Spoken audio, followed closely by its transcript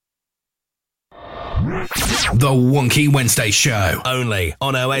The Wonky Wednesday Show, only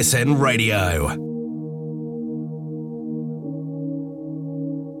on OSN Radio.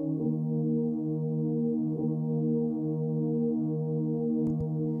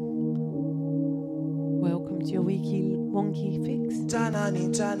 Welcome to your weekly Wonky Fix.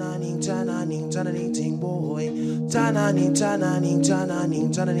 Tananing, ting boy. Tananing,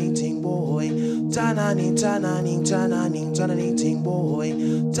 ting boy. Tananing, ting boy.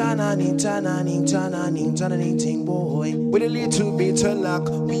 Tananing, ting boy. With a little bit of luck,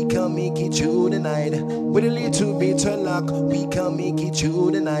 we can make it through the night. With a little bit of luck, we can make it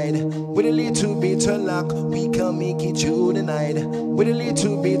through the night. With a little bit of luck, we can make it through the night. With a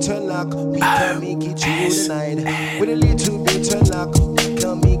little bit of luck, we can make it through the night. With a little bit of luck, we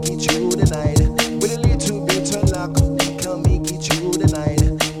can make it through the night. With a little bit of luck, we can make it through the night.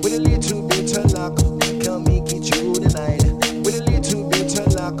 With a little bit of luck, we can make it through the night. With a little bit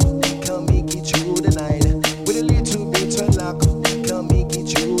of luck, we can make it through the night. With a little bit of luck, we can make it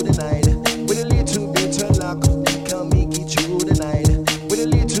through the night. With a little bit of luck, we can make it through the night. With a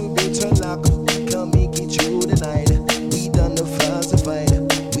little bit of luck, we can make it through the night. We done the falsified,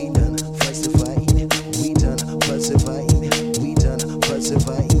 we done falsifying, we done falsifying, we done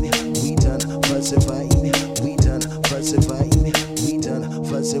falsifying, we done falsifying, we done falsifying, we done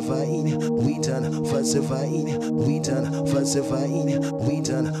falsifying, we done falsifying, we done falsifying, we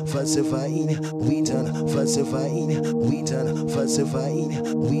done falsifying, we done falsifying, we done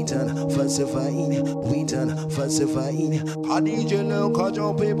falsifying, we done falsifying, we done falsifying. A DJ Loca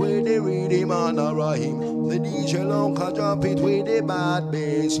jump it with the rhythm and a rhyme. The DJ Loca jump it with the bad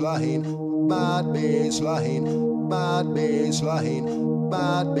bass line, bad bass line, bad bass line,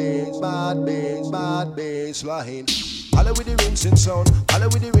 bad bass, bad bass, bad bass line. Holla with the rinsing sound, holla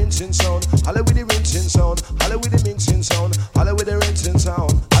with the rinsing sound, holla with the rinsing sound, holla with the mixing sound, holla with the rinsing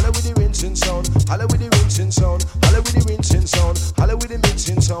sound, holla with the rinsing sound, holla with the rinsing sound, holla with the rinsing sound, holla with the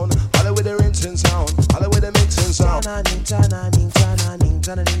mixing sound, holla with the rinsing sound, holla with the mixing sound. Tananing,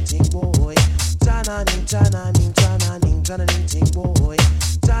 ting boy. Tananing, ting boy.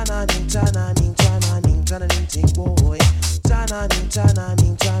 Tananing, ting boy.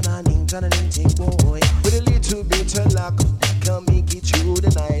 Tananing, ting boy. With a little bit of luck, we can make it through the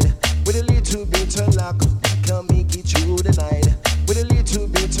night. With a little bit of luck, we can make it through the night. With a little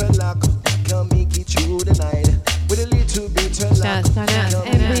bit of luck, we can make it through the night. With a little bit of luck, Shouts going out to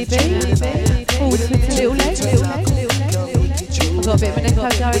MBB. Oh, it's a little late. I've got a bit of an echo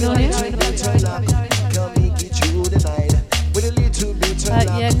going on here.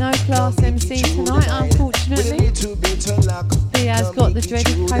 Yeah, no class MC tonight, unfortunately. He has got the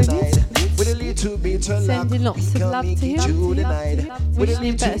dreaded COVID. Sending lots of love to him. Wishing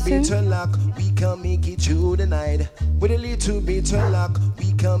him better soon. We can make it through the night. With a little bit of luck,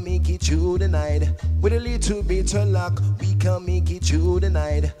 we can make it through the night. With a little bit of luck, we can make it through the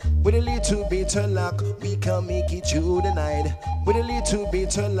night. With a little bit of luck, we can make it through the night. With a little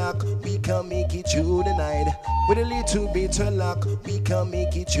bit of luck, we can make it through the night. With a little bit of luck, we can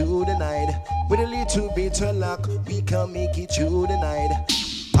make it through the night. With a little bit of luck, we can make it through the night.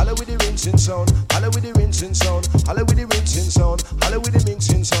 Holla with the rinsing sound, holla with the rinsing sound, holla with the rinsing sound, holla with the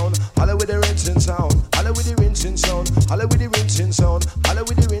mixing sound, holla with the rinsing sound, holla with the rinsing sound, holla with the rinsing sound, holla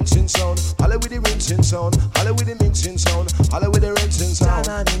with the rinsing sound, holla with the rinsing sound, holla with the mixing sound, holla with the rinsing sound.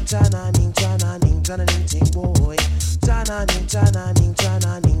 Tananing, ting boy. Tananing, ting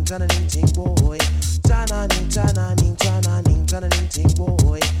boy. Tananing, ting boy. Tananing, ting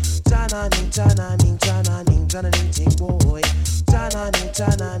boy. Tananing, ting boy. Tananing, ting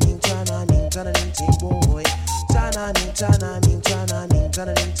boy. Tananing, ting boy. Tananing,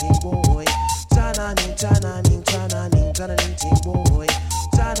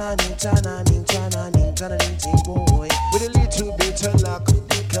 ting boy. With a little bit of luck,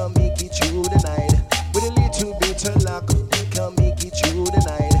 we can make it through the night. With a little bit of luck, we can make it through the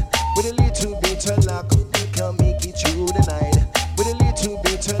night. With a little bit of luck, we can make it through the night. With a little bit of luck, we can make it through the night. With a little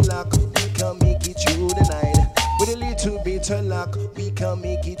bit of luck, we can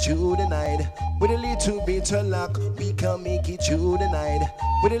make it through the night. With a little bit of luck, we can make it through the night.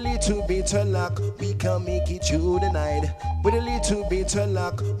 With a little bit of luck, we can make it through the night. With a little bit of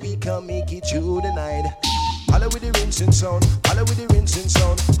luck, we can make it through the night. Holla with the rinsing sound, holla with the rinsing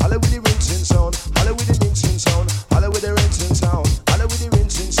sound, holla with the rinsing sound, holla with the mixing sound, holla with the rinsing sound, holla with the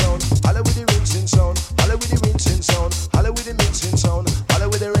rinsing sound, holla with the rinsing sound, holla with the rinsing sound, holla with the mixing sound, holla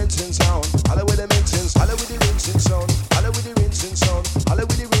with the rinsing sound, holla with the mixing, holla with the rinsing sound, holla with the rinsing sound, holla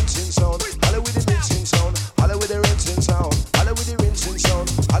with the rinsing sound, holla with the mixing sound, holla with the rinsing sound, holla with the rinsing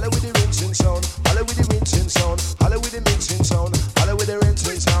sound, holla with the rinsing sound, holla with the rinsing sound, holla with the mixing sound, holla with the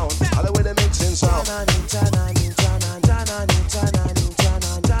rinsing sound, holla with the mixing sound.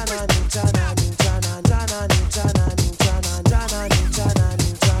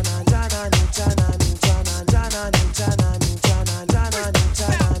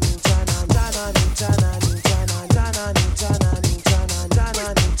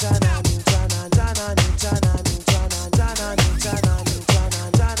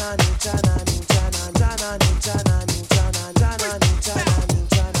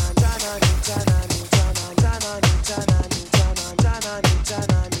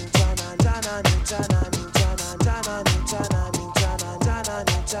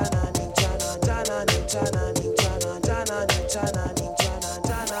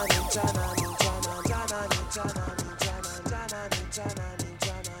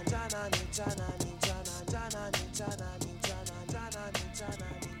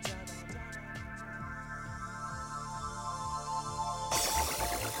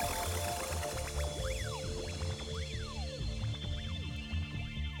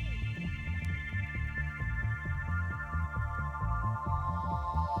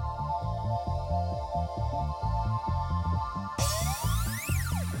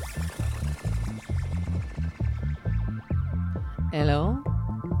 Hello.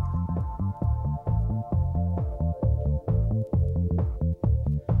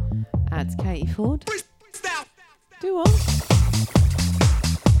 Out to Katie Ford. Do what?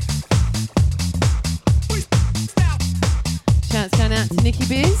 Shouts going out to Nikki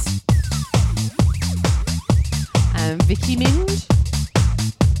Biz and Vicky Minge.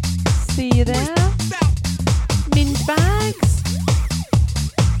 See you there. Minge bags.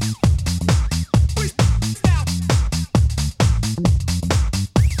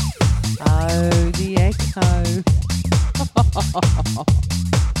 Oh, the echo.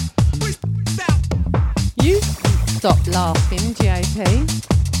 You stop laughing, JP.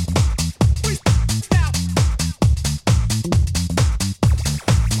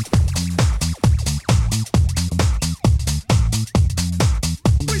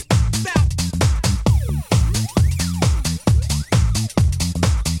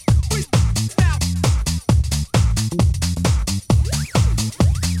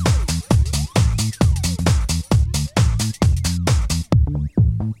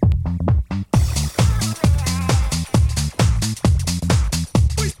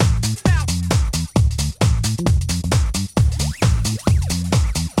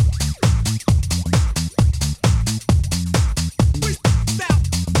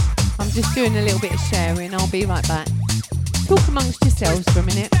 Doing a little bit of sharing. I'll be right back. Talk amongst yourselves for a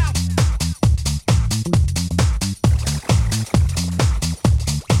minute.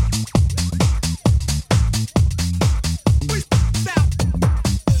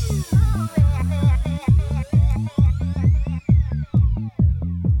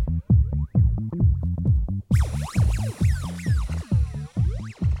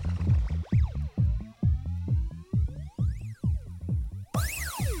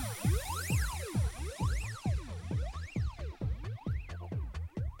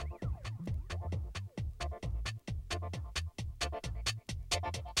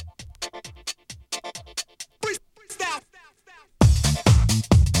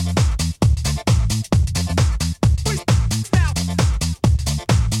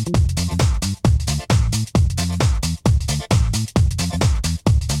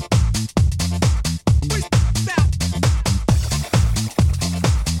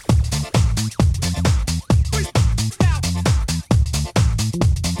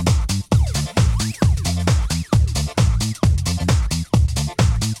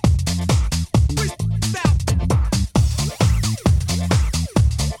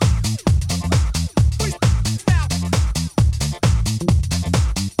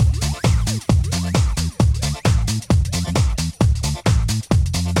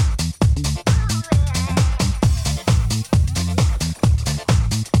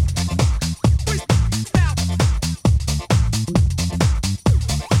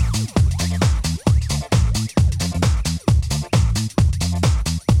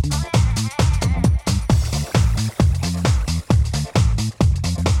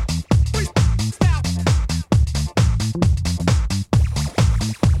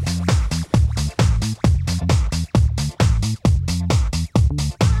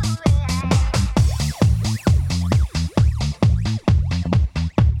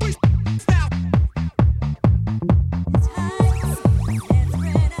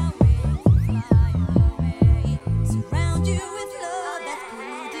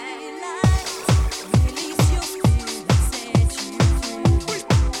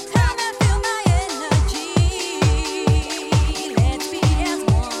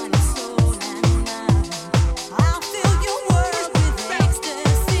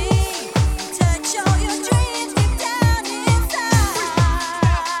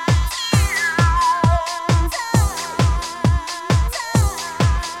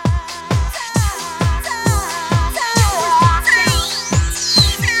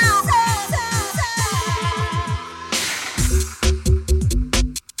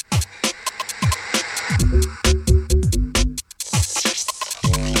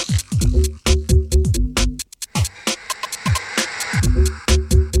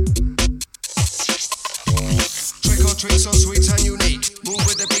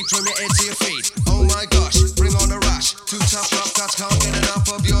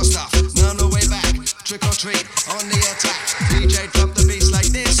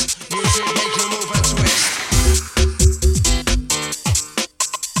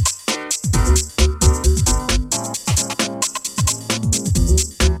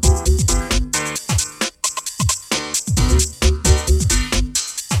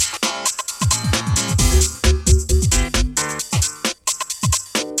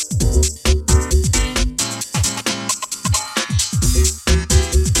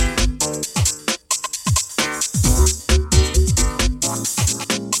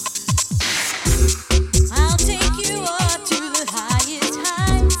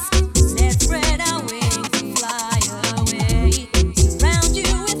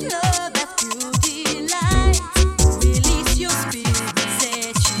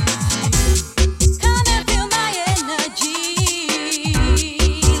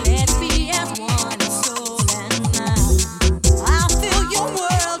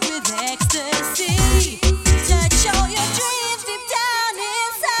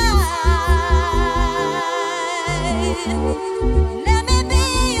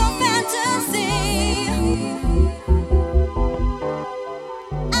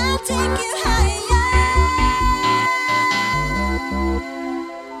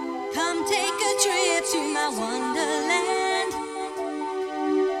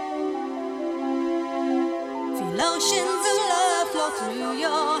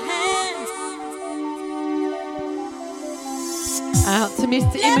 Out to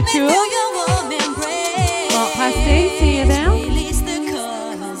Mr. Immature. Mark Pasty, see you now.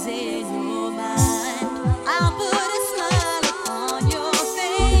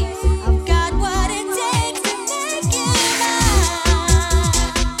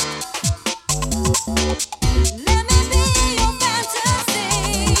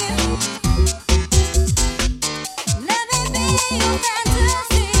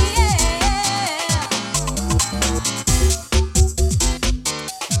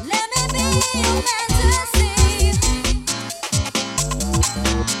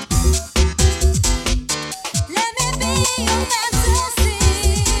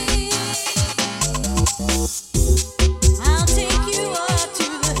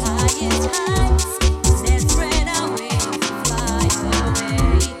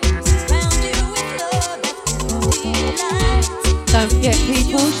 Don't forget,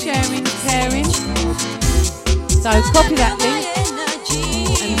 people, sharing is caring. So copy that link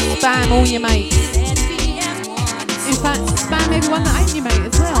and spam all your mates. In fact, spam everyone that ain't your mate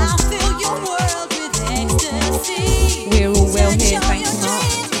as well. We're all well here, thank you, Mark.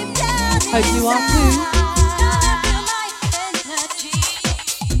 Hope you are too.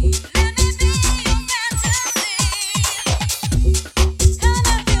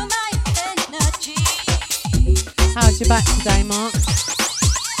 How's your back today, Mark?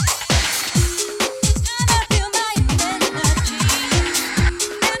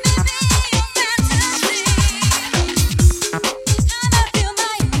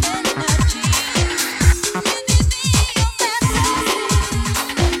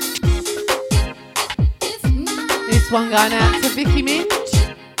 This one going out to Vicky Minch.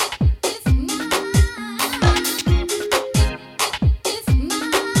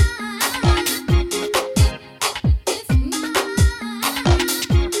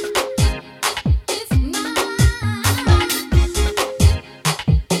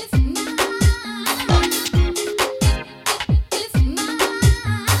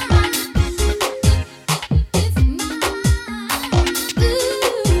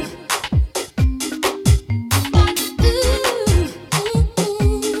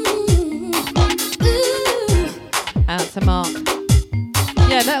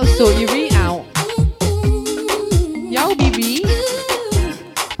 Yeah, that'll sort your eat out. Yo, baby.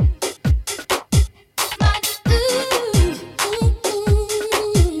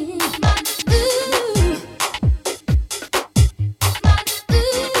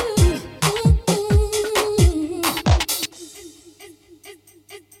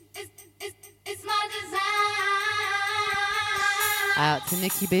 Out to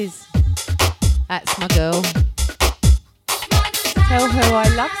Nikki Biz. That's my girl. Tell her I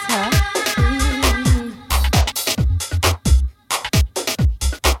loves her.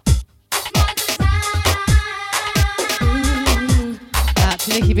 Out to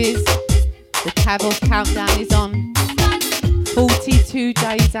Nikki Biz. The Cabos countdown is on. 42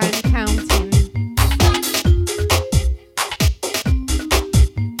 days and counting.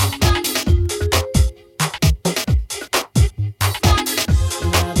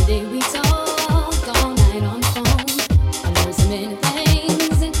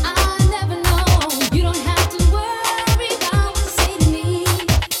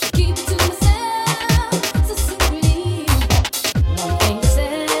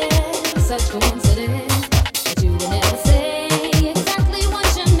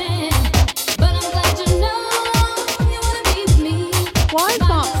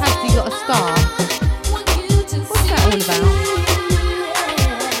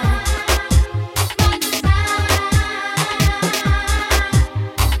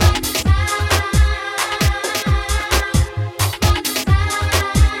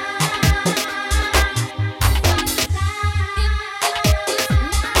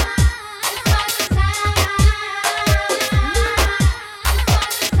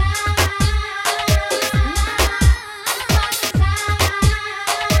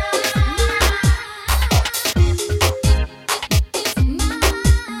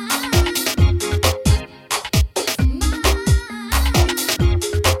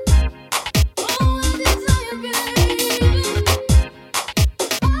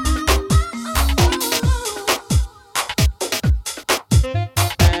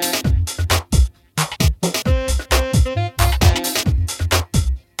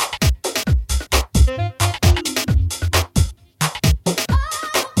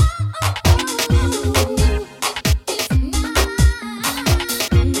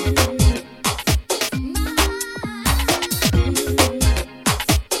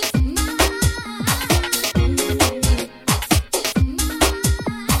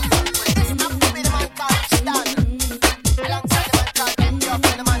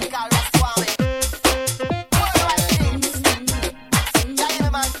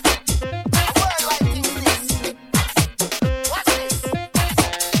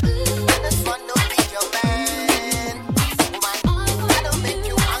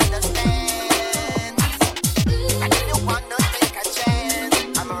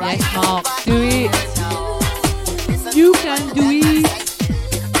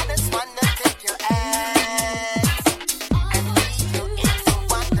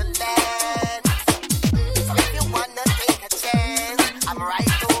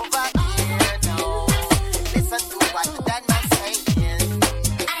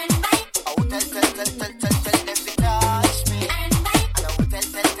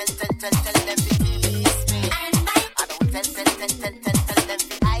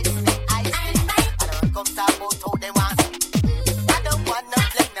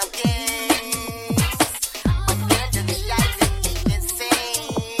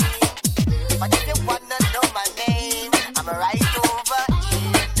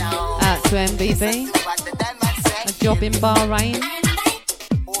 job in Bahrain.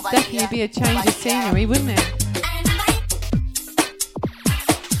 Definitely be a change of scenery, wouldn't it?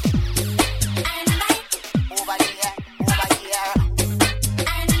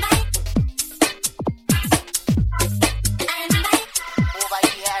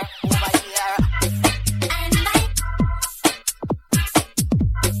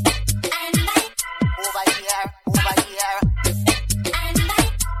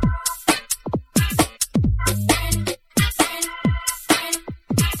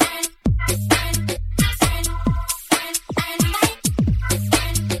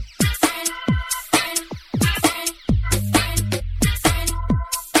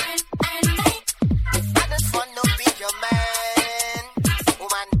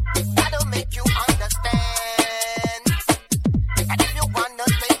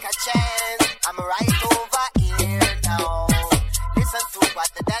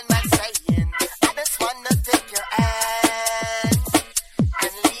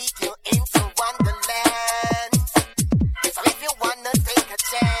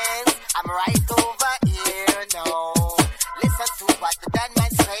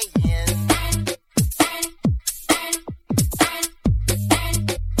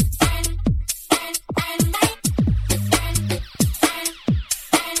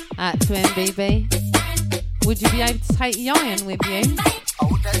 Would you be able to take Yayan with you?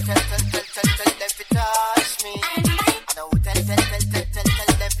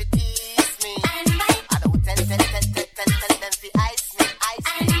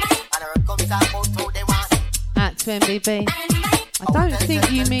 At to MBB. I don't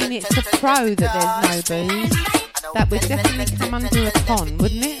think you mean it's a pro that there's no booze. That would definitely come under a con,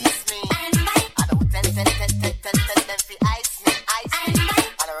 wouldn't it?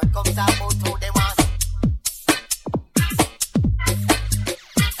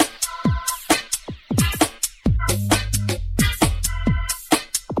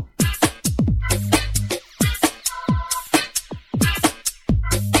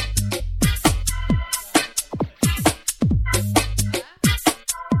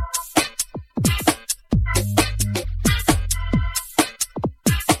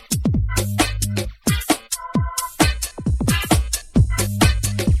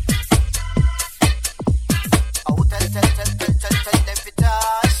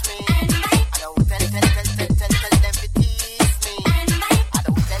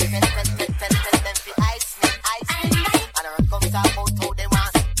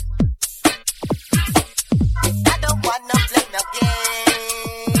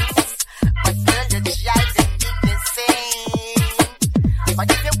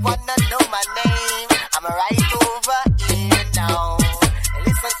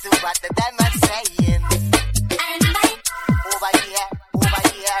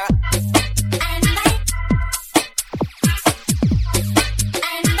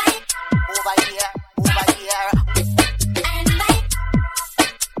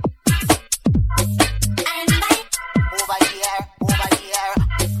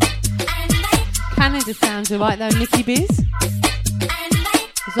 Right though, Nicky Biz.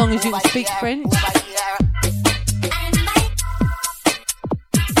 As long as you can speak French.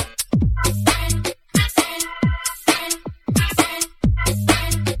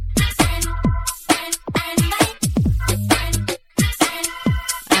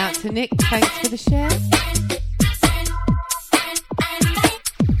 Out to Nick, thanks for the share.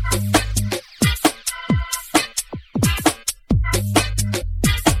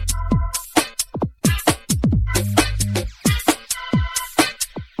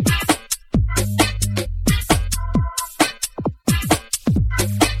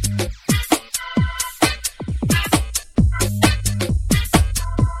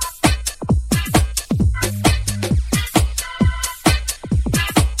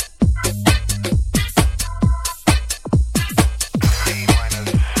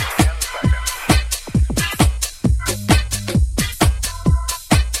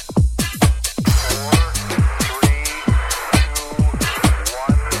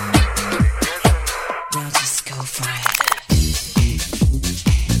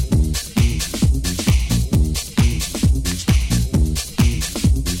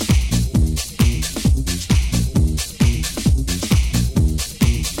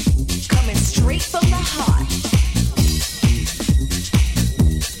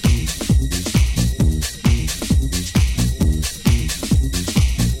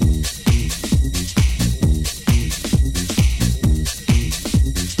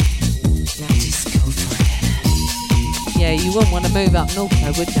 You wouldn't want to move up north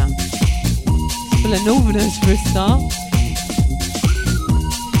though, would you? It's full of northerners for a start.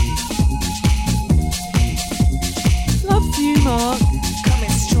 talk. Coming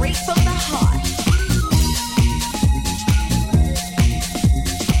straight from the heart.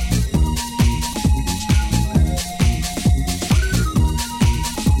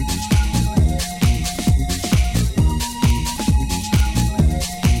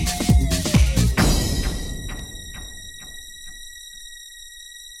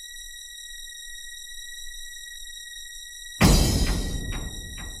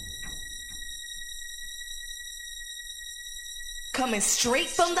 Coming straight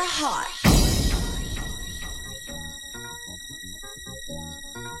from the heart.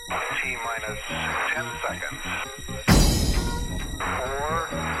 T-minus 10 seconds. 4,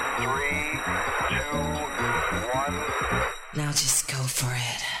 3, 2, 1. Now just go for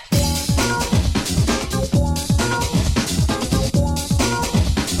it.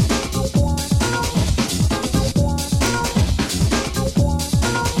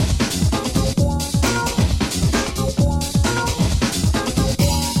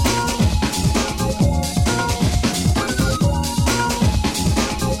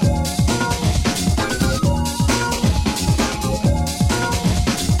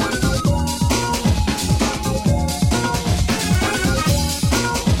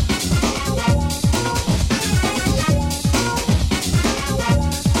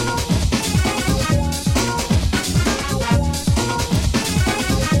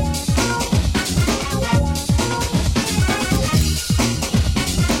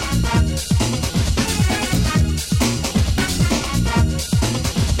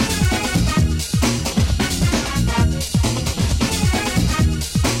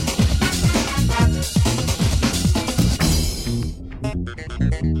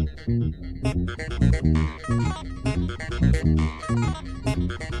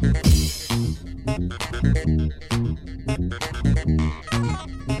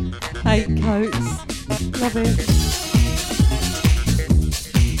 Hate coats. Love it.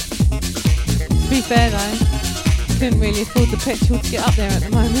 To be fair though, couldn't really afford the petrol to get up there at the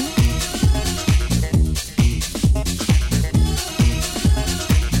moment.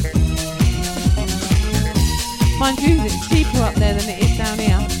 Mind you, it's cheaper up there than it is down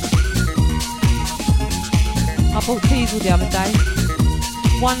here. I bought diesel the other day.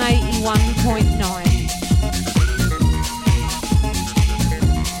 181.9.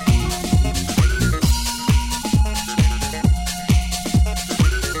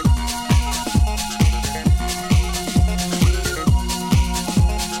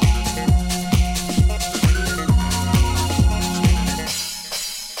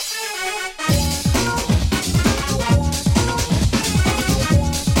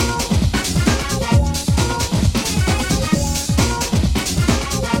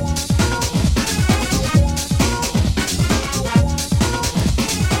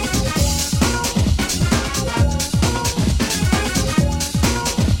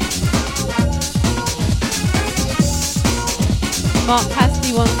 Mark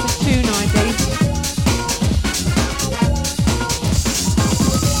Pasty wants a tune ID.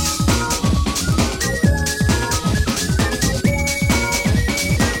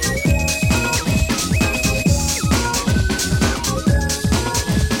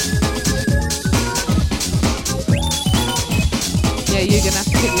 Yeah, you're gonna have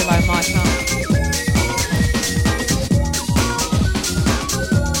to pick your own mic up.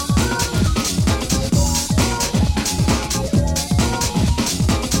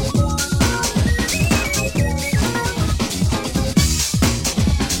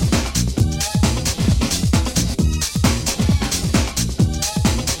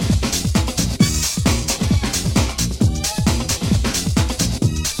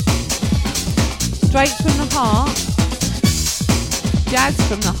 Straight from the heart, jazz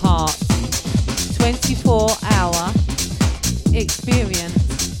from the heart, 24-hour experience.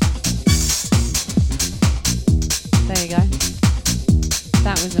 There you go.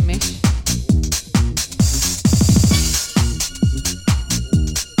 That was a mish.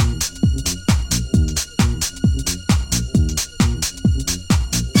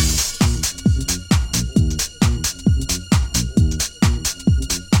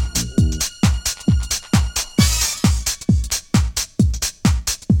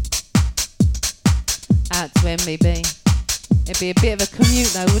 Out to MBB. It'd be a bit of a commute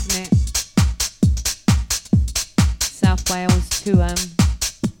though, wouldn't it? South Wales to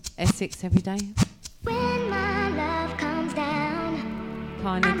Essex every day. When my love comes down,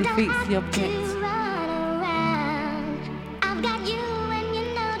 Kind of defeats the object. I've got you and you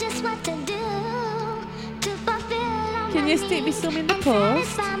know just what to do to fulfill all Can my you stick me some in the needs post? and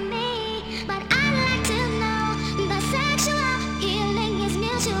satisfy me. But I'd like to know the sexual healing is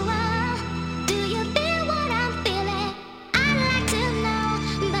mutual. Do you feel what I'm feeling? I'd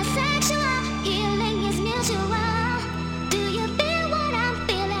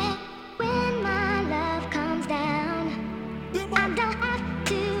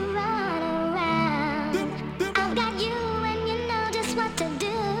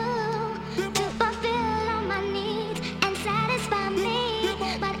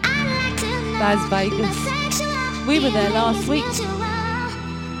Las Vegas. We were there last week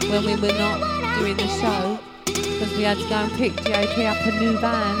when we were not doing the show because we had to go and pick GAP up a new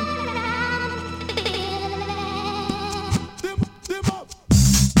van.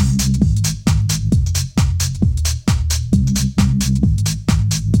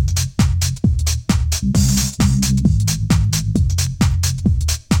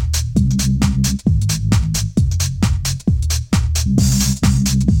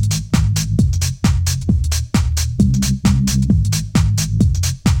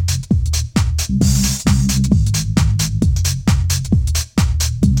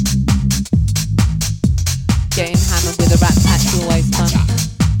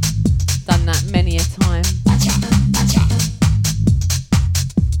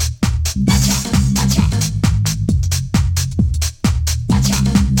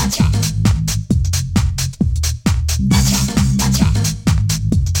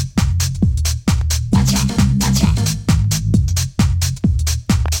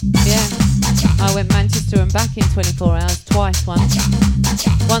 Back in 24 hours, twice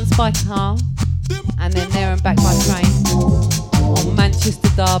once by car and then there and back by train on Manchester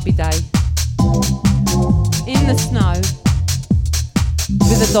Derby Day in the snow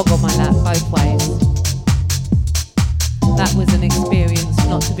with a dog on my lap both ways. That was an experience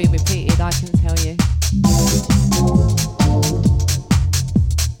not to be repeated, I can tell you.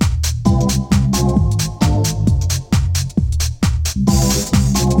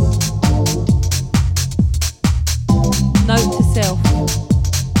 Note to self,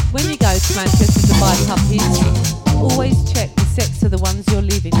 when you go to Manchester to buy puppies, always check the sex of the ones you're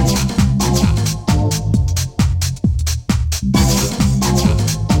living in.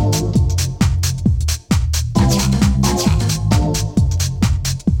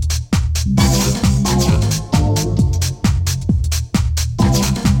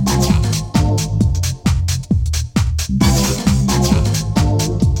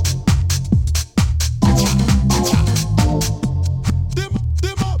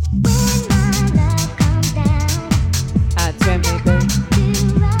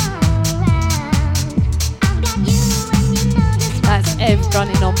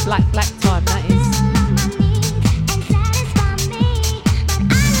 Running on black time, that is.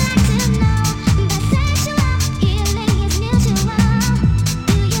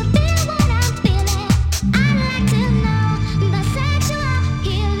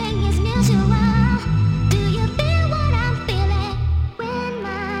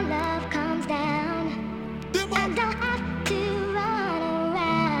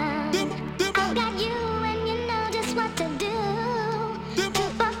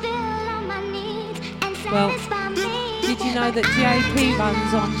 Well, did you know that GAP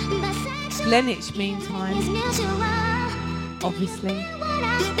runs on Greenwich Mean Time? Obviously.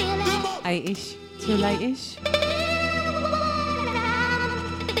 8ish till late-ish.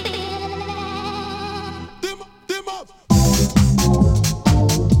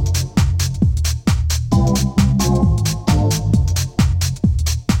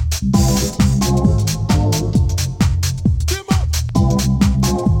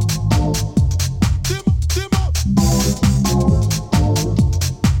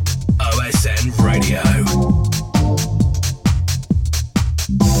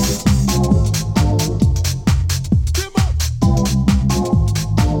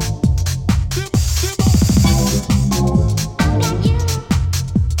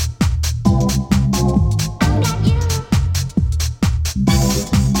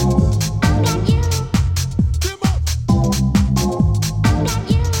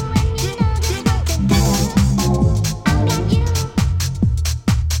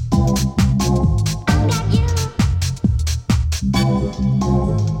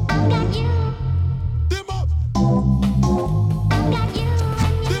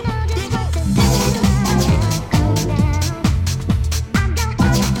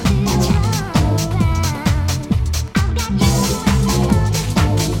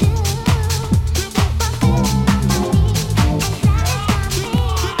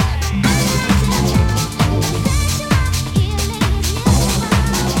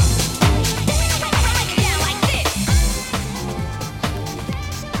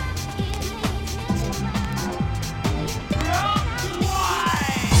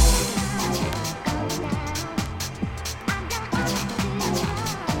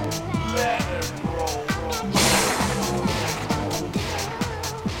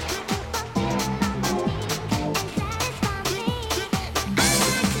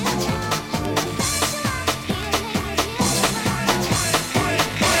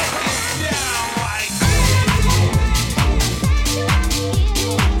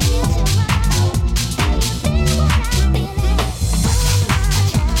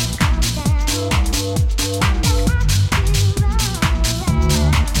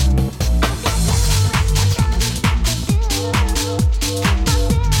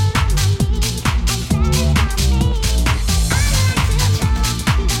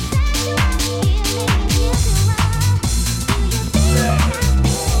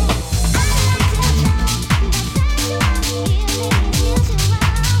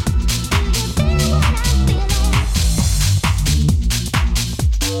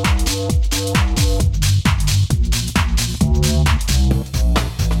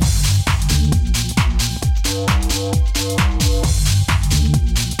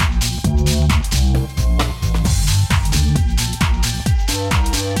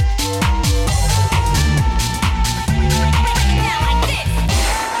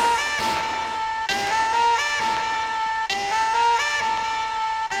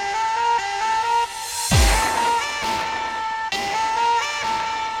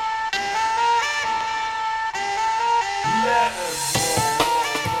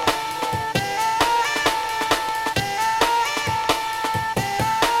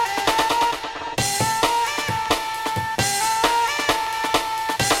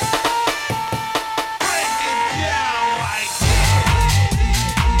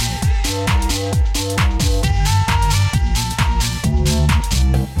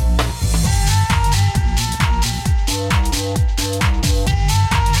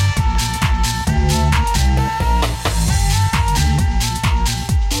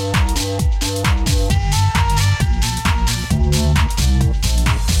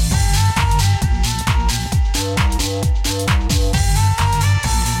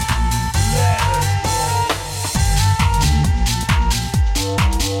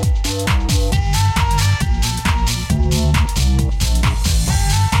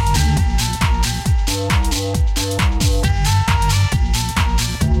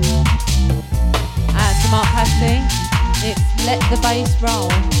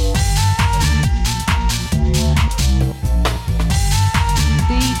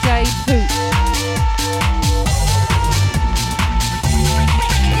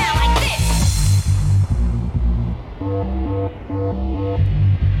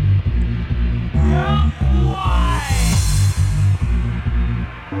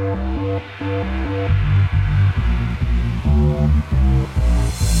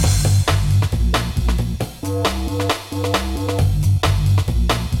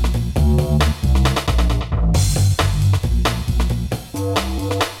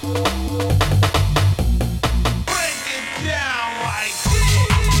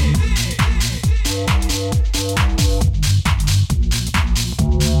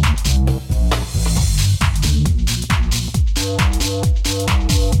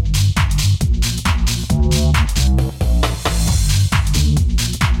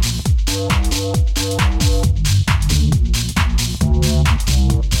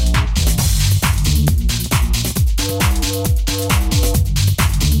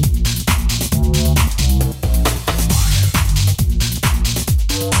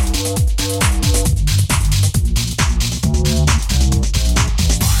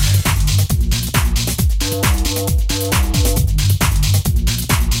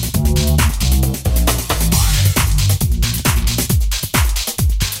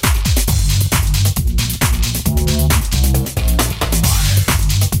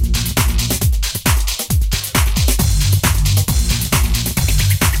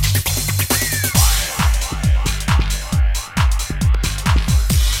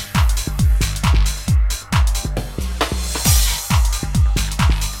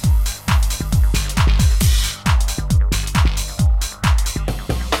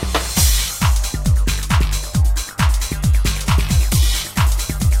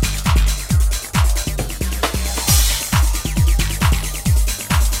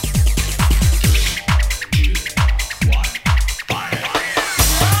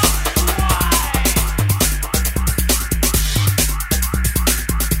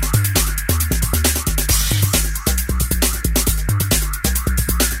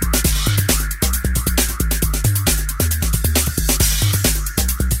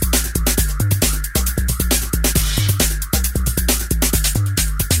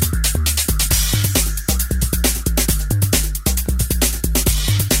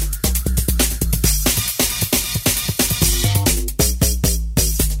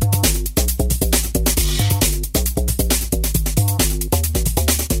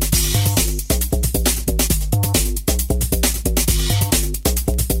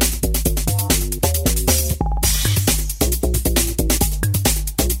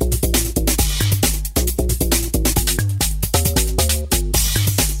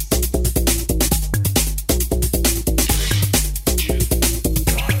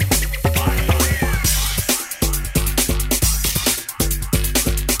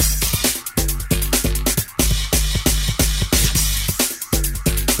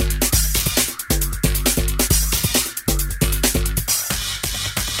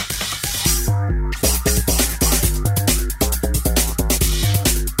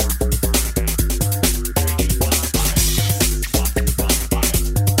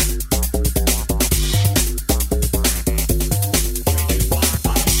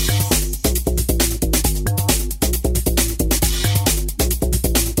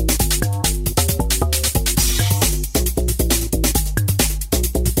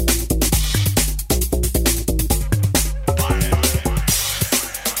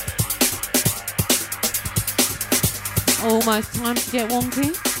 almost time to get wonky.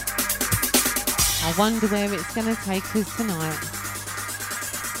 I wonder where it's going to take us tonight.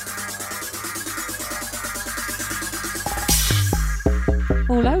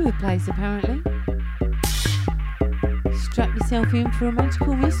 All over the place, apparently. Strap yourself in for a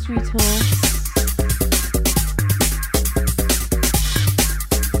magical mystery tour.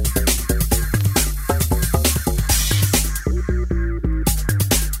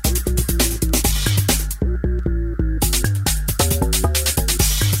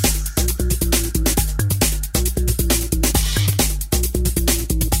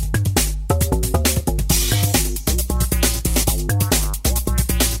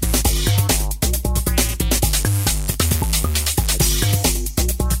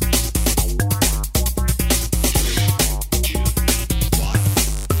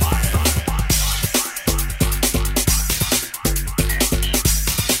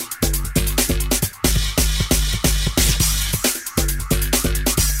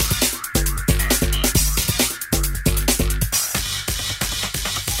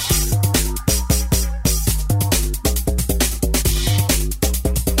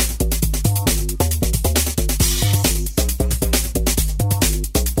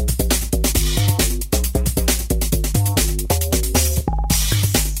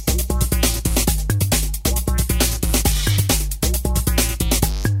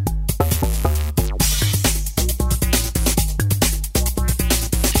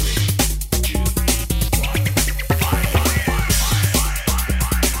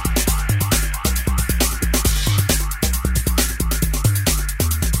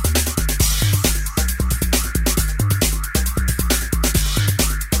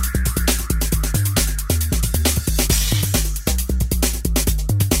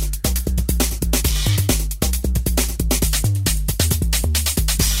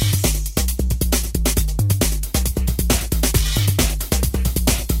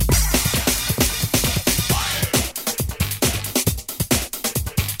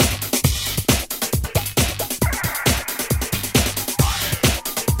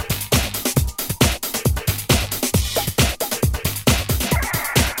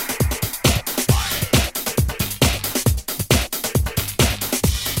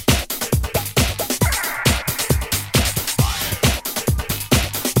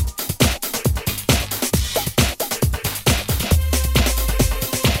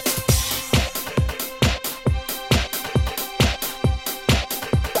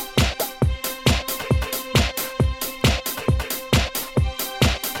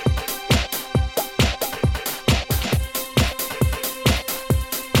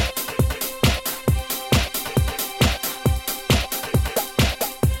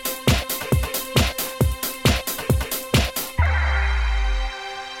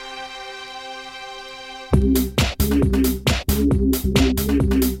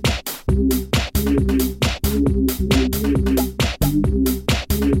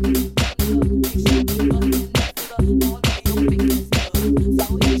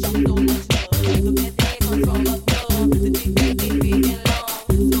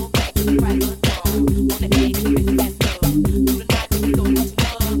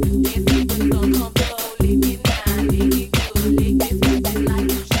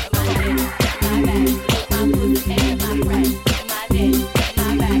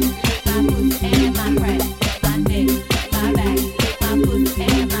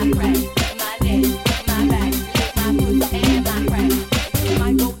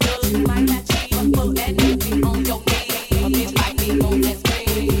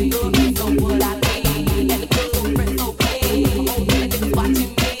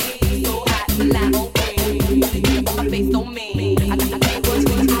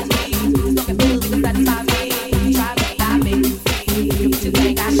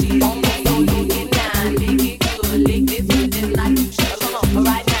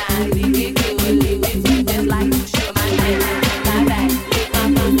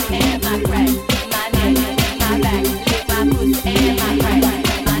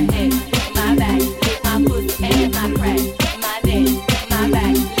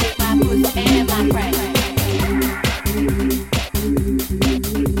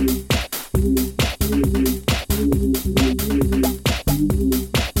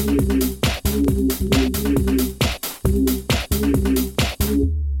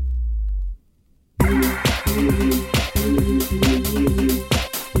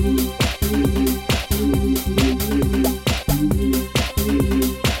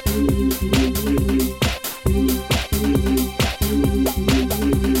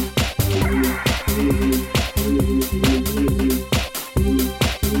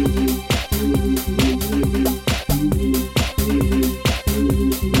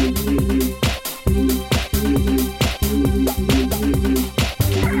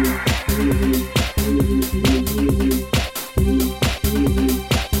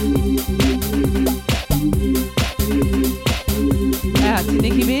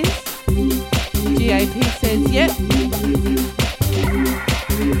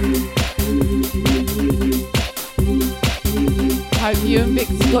 You and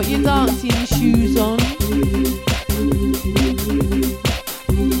Vic's got your dancing shoes on.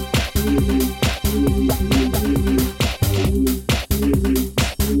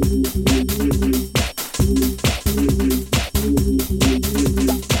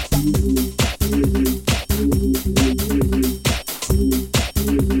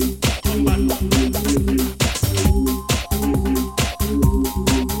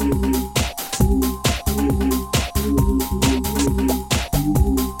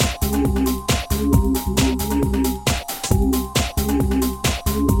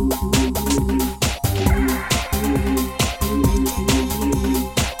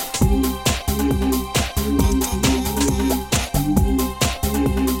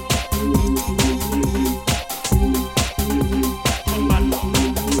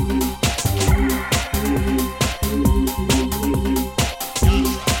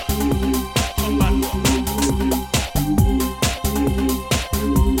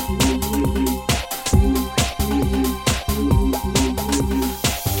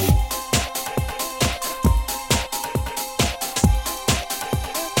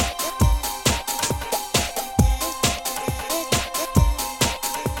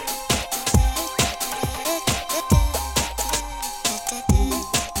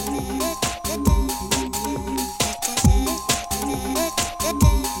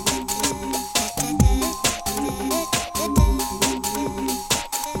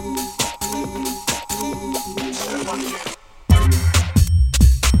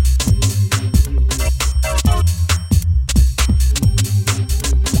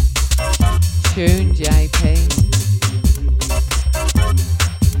 Tune, JP.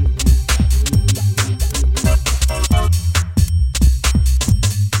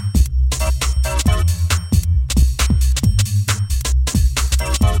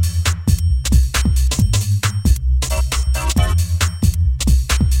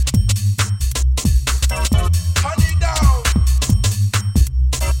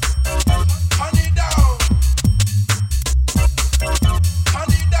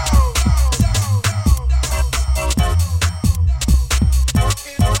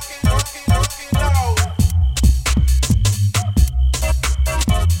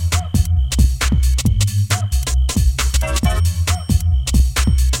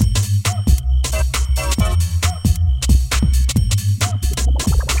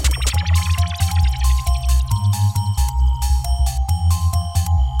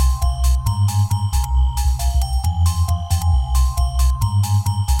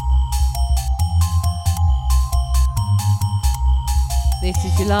 This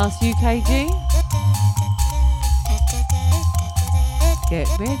is your last UKG. Get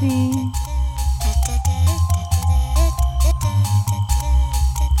ready.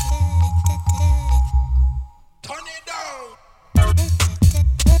 Turn it down.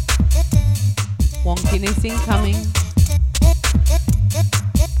 Wonkiness incoming.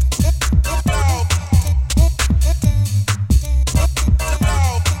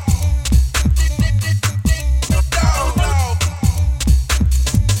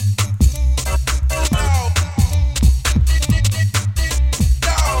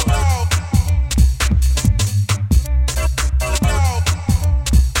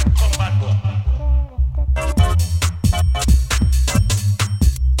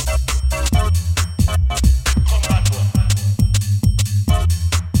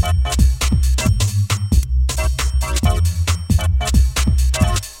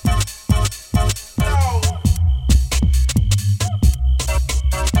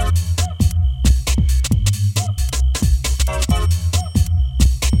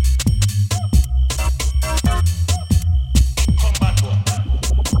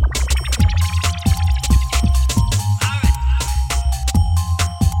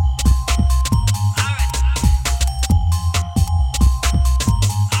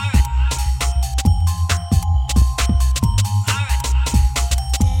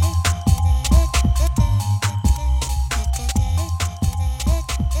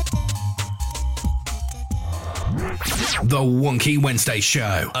 The Wonky Wednesday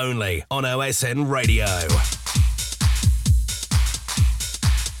Show, only on OSN Radio.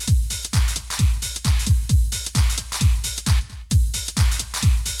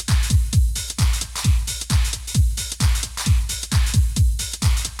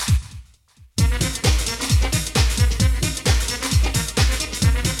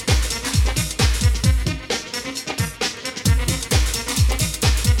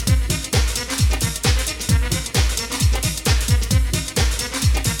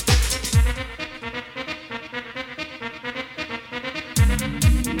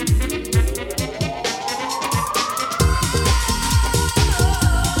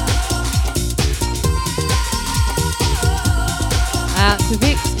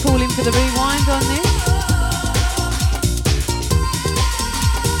 for the rewind on this.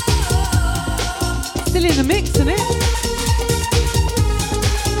 Still in the mix, isn't it?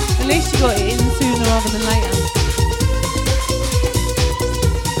 At least you got it in sooner rather than later.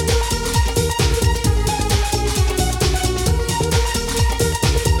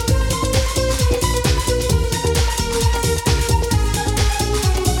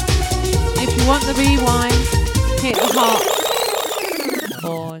 If you want the rewind, hit the heart.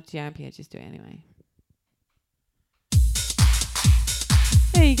 Or jab, yeah, just do it anyway.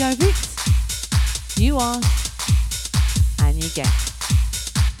 There you go, Vix. You ask and you get.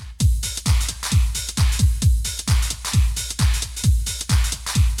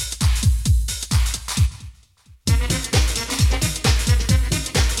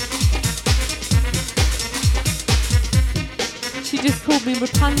 She just called me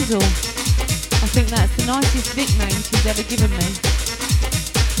Rapunzel. I think that's the nicest nickname she's ever given me.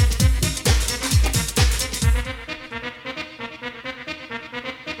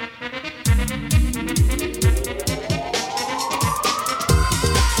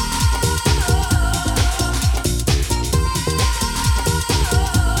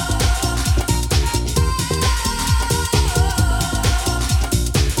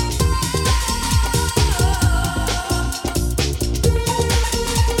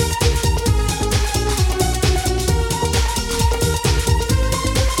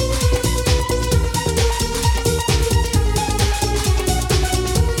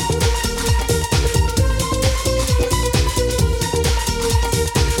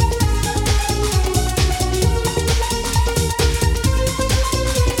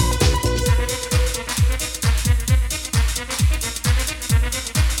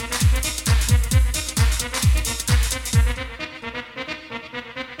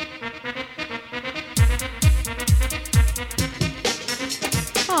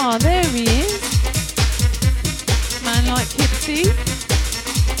 Ah, there he is. Man like Kipsy.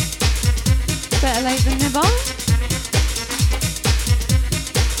 Better late than never.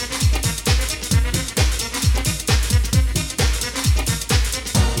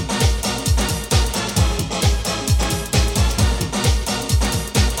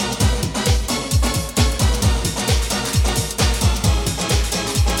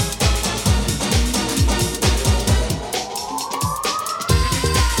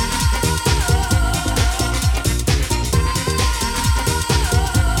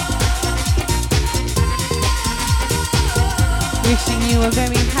 Wishing you a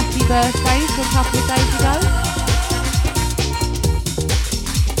very happy birthday for a couple of days ago.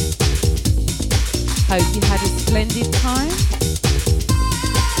 Hope you had a splendid time.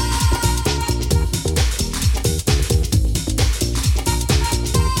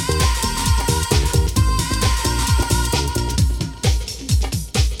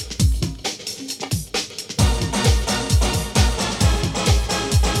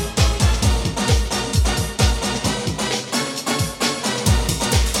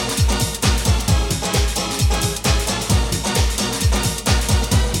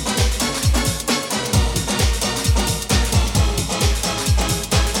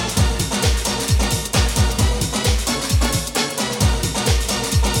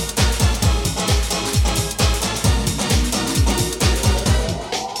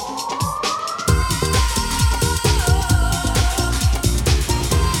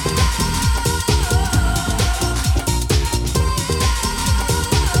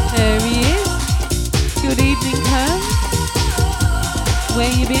 Where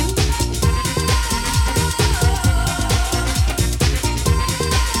you been?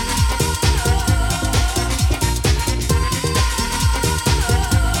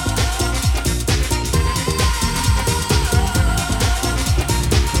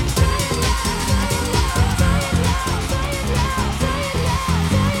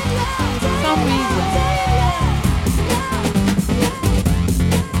 Some reason.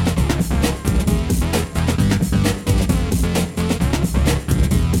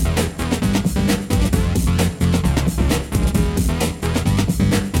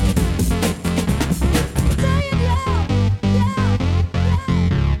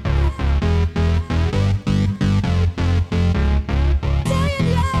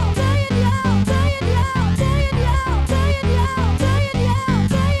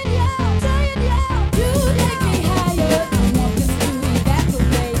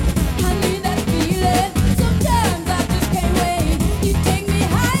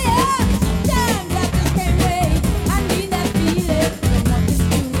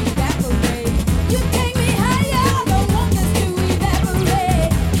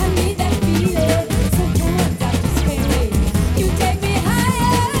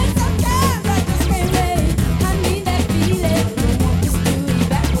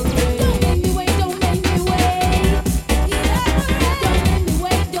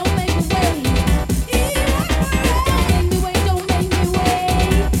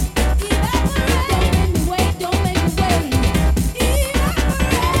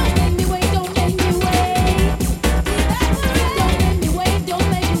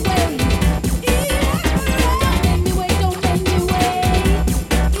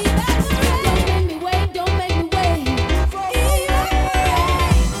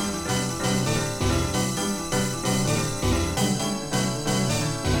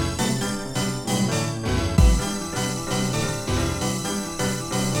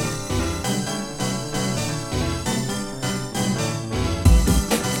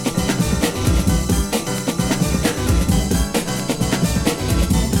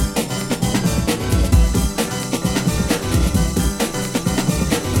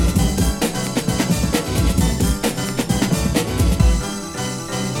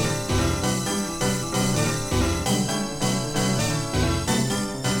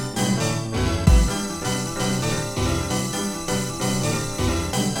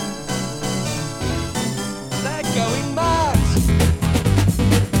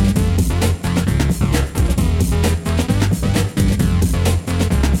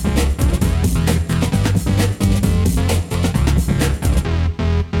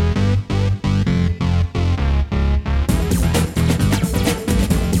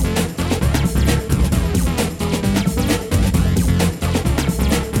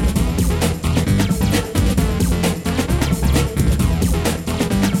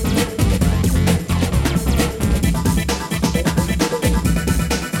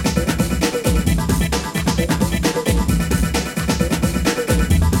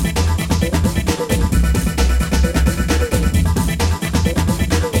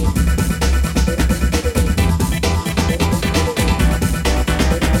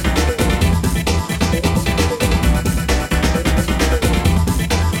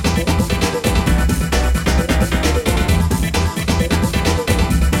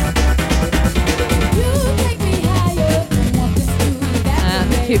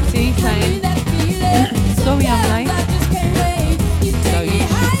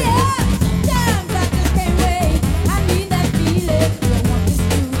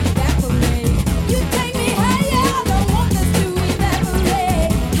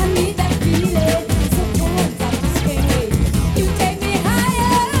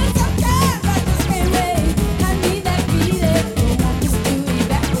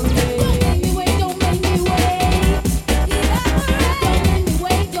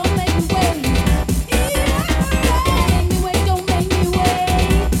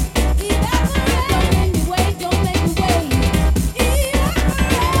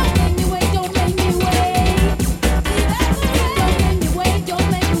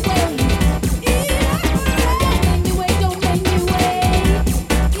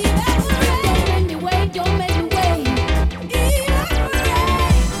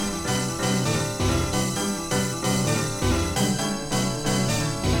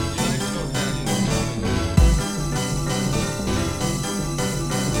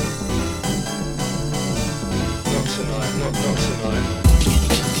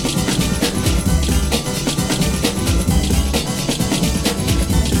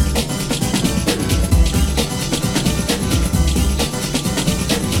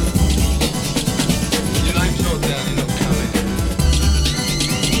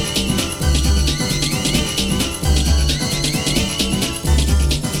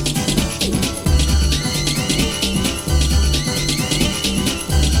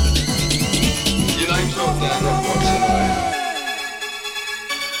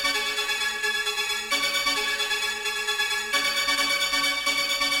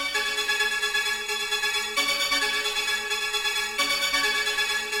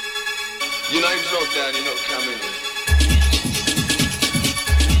 Your name's not down, you're not coming in.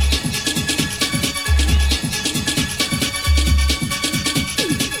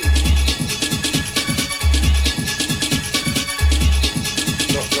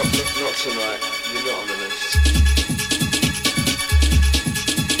 Not tonight, you're not on the list.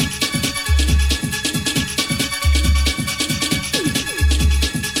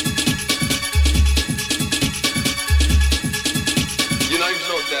 Your name's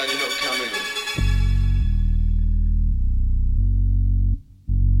not down, you're not coming in.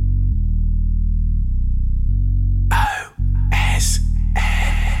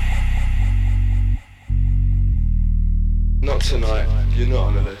 Not tonight, you're not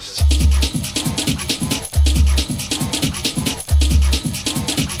on the list.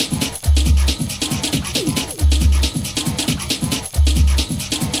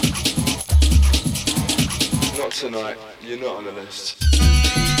 Not tonight, you're not on the list.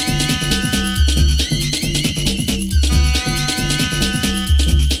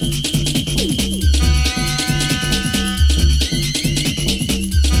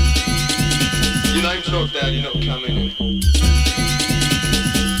 Your name's not down, you're not coming in.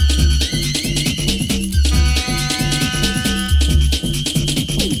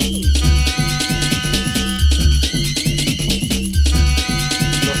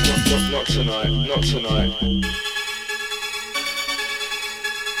 Not tonight, not tonight.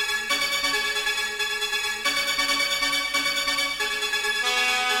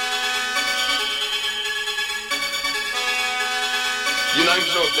 Your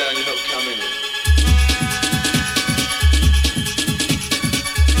name's not down, you're not coming in.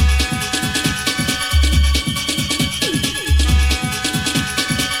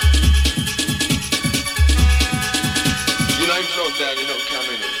 Your name's not down, you're not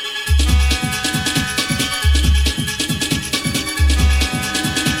coming in.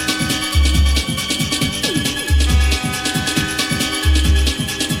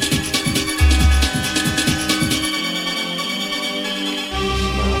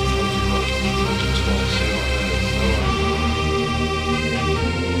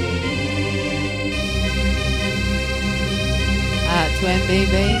 To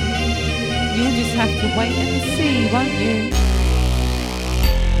MBB, you'll just have to wait and see, won't you?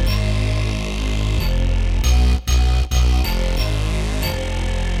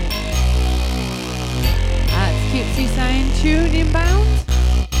 That's Kipsy saying tune inbound.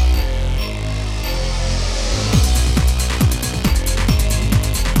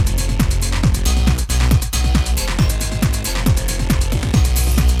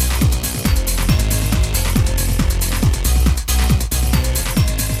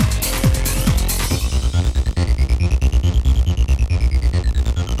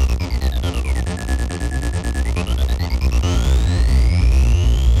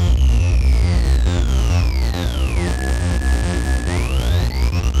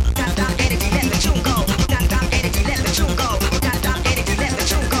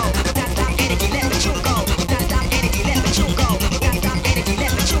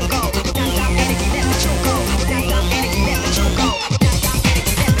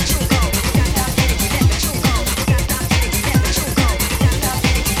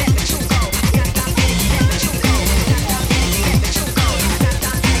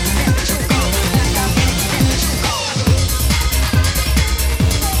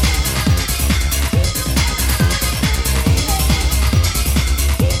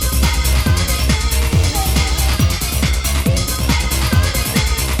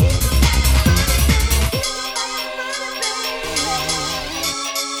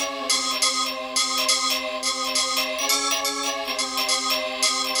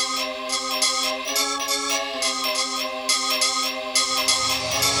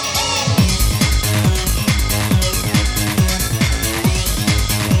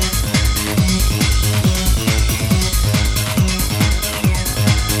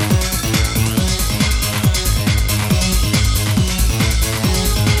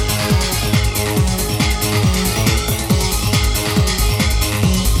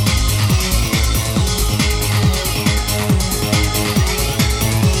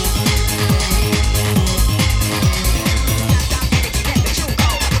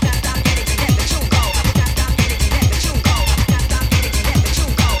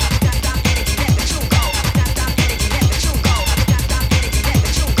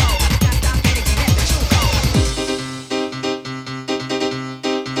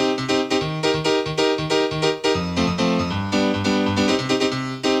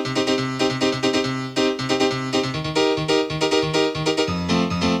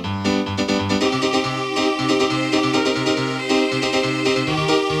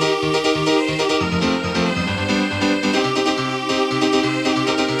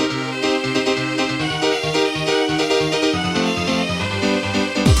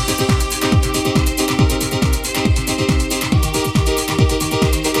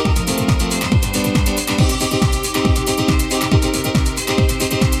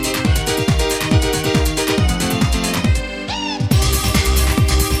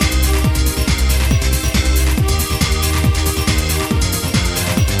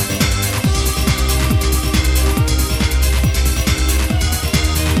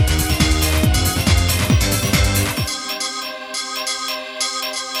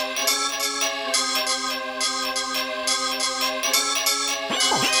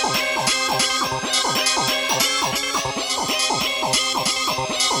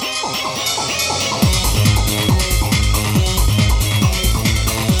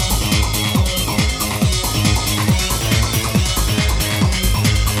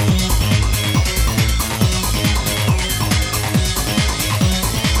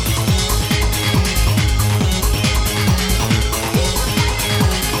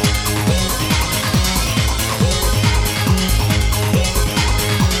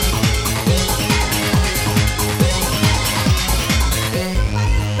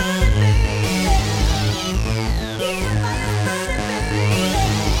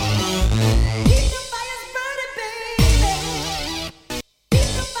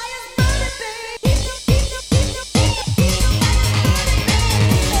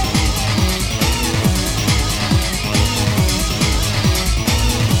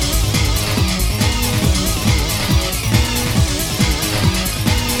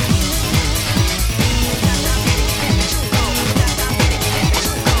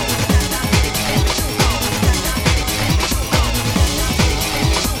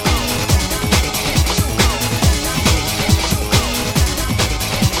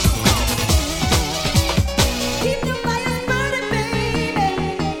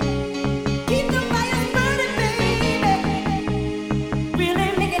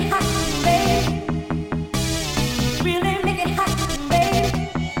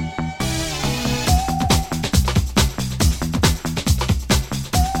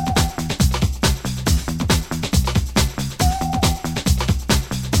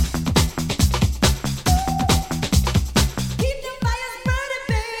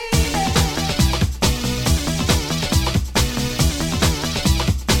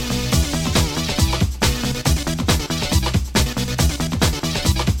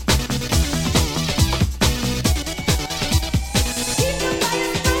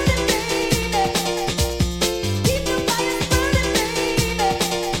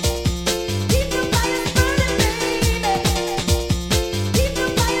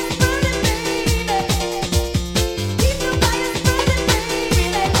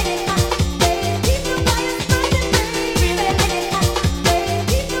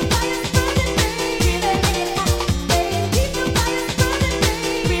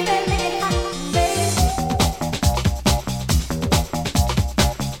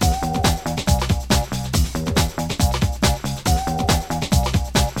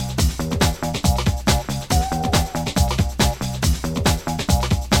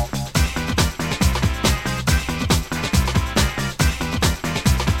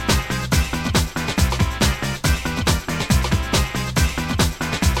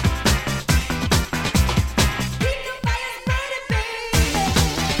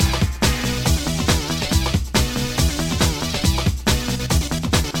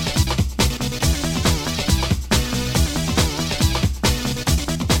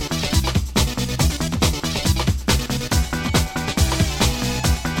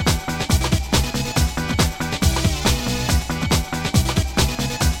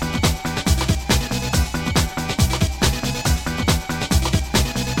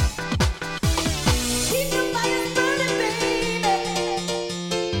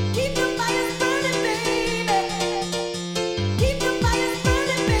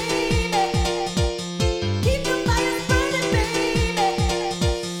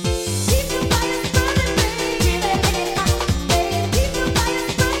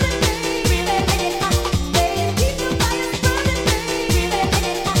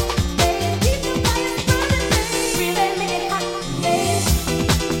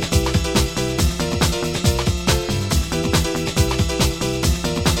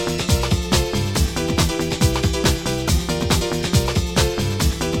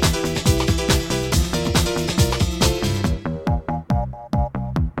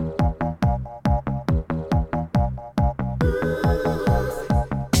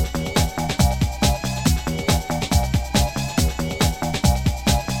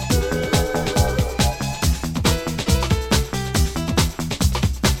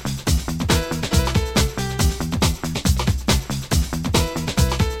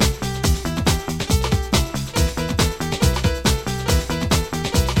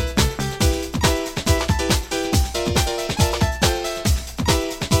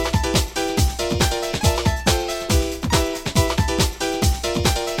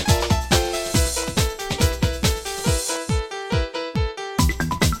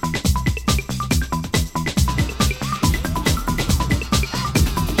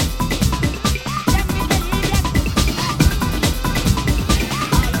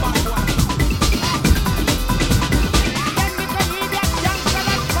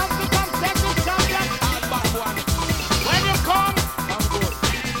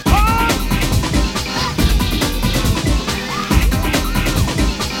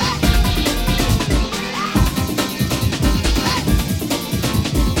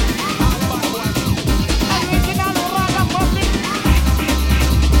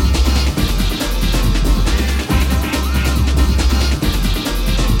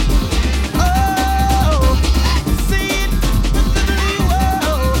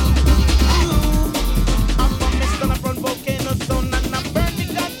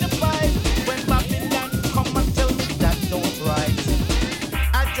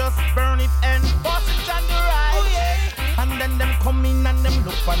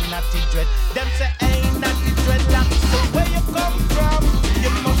 natty dread. Them say ain't natty dreadlocks. So where you come from? You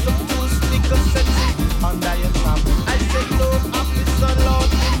must have two stickers sense under your thumb. I said Lord officer, Lord,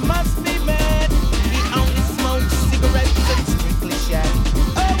 he must be mad. He only smokes cigarettes and strictly shag.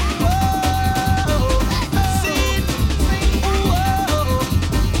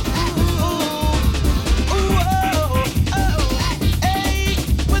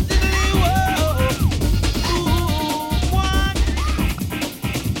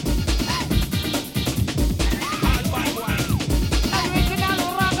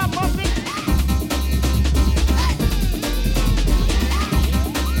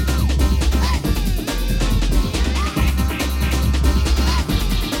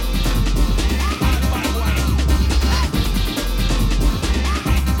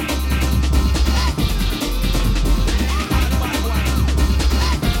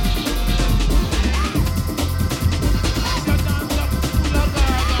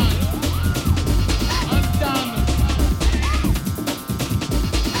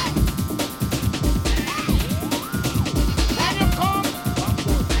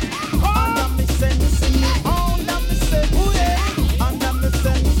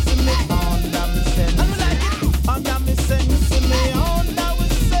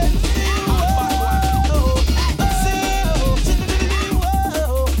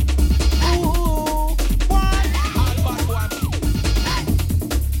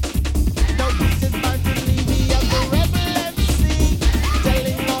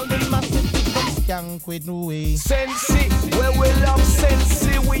 Sensi, where we love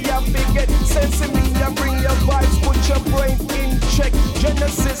Sensi, we have to get Sensi media, bring your vibes, put your brain in check.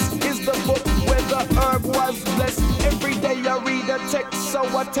 Genesis is the book where the herb was blessed. Every day I read a text, so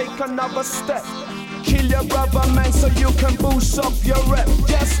I take another step. Kill your brother, man, so you can boost up your rep.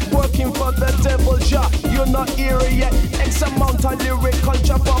 Just working for the devil, ja, you're not here yet. X amount of lyrical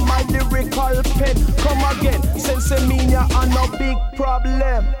chop on my lyrical pen. Come again, Sensi media are no big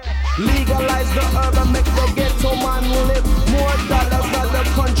problem. Legalize the herb and make the ghetto man live. More dollars than the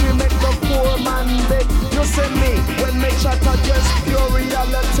country make the poor man big. You see me, when me chatter just pure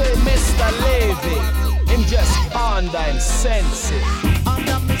reality. Mr. Levy, him just under him senses.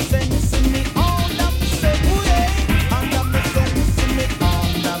 Under me sense me, under me sense me, under me sense me,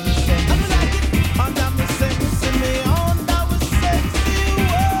 under me sense me, under me sense me, under me sense me,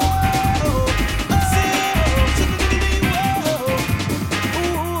 whoa,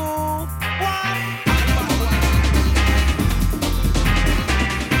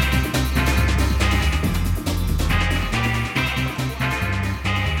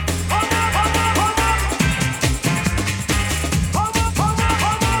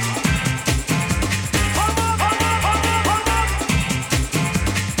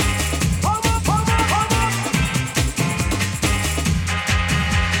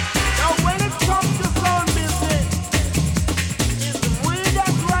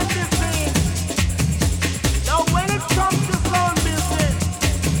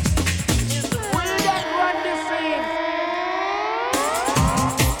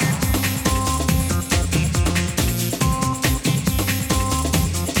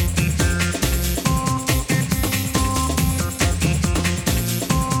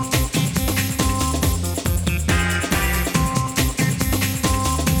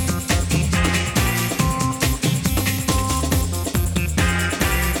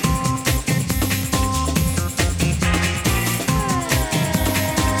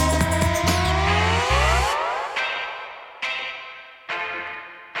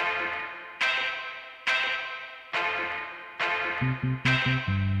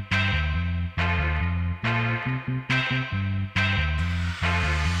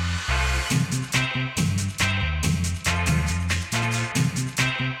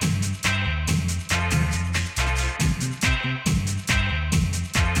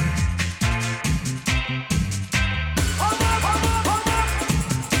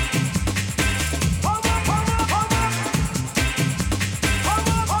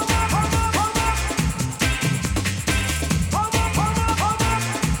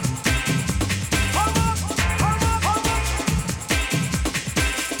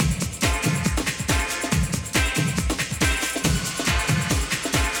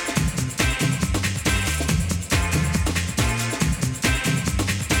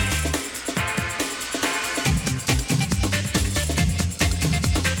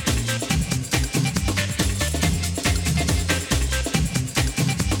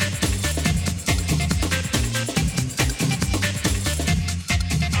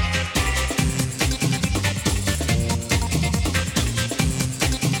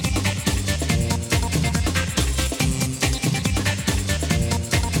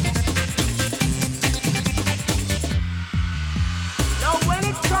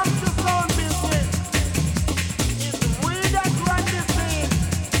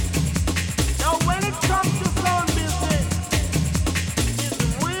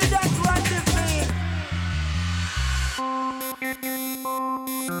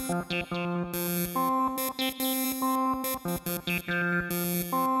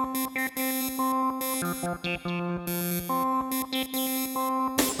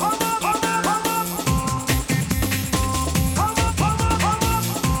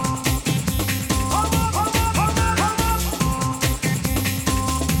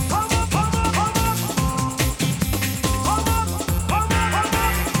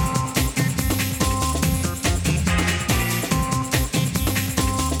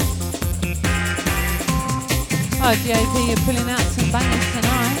 Oh, JP, you're pulling out some bangers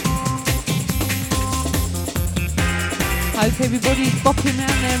tonight. Hope everybody's bopping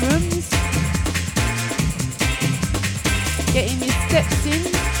around their rooms. Getting your steps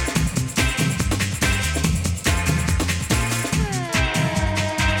in.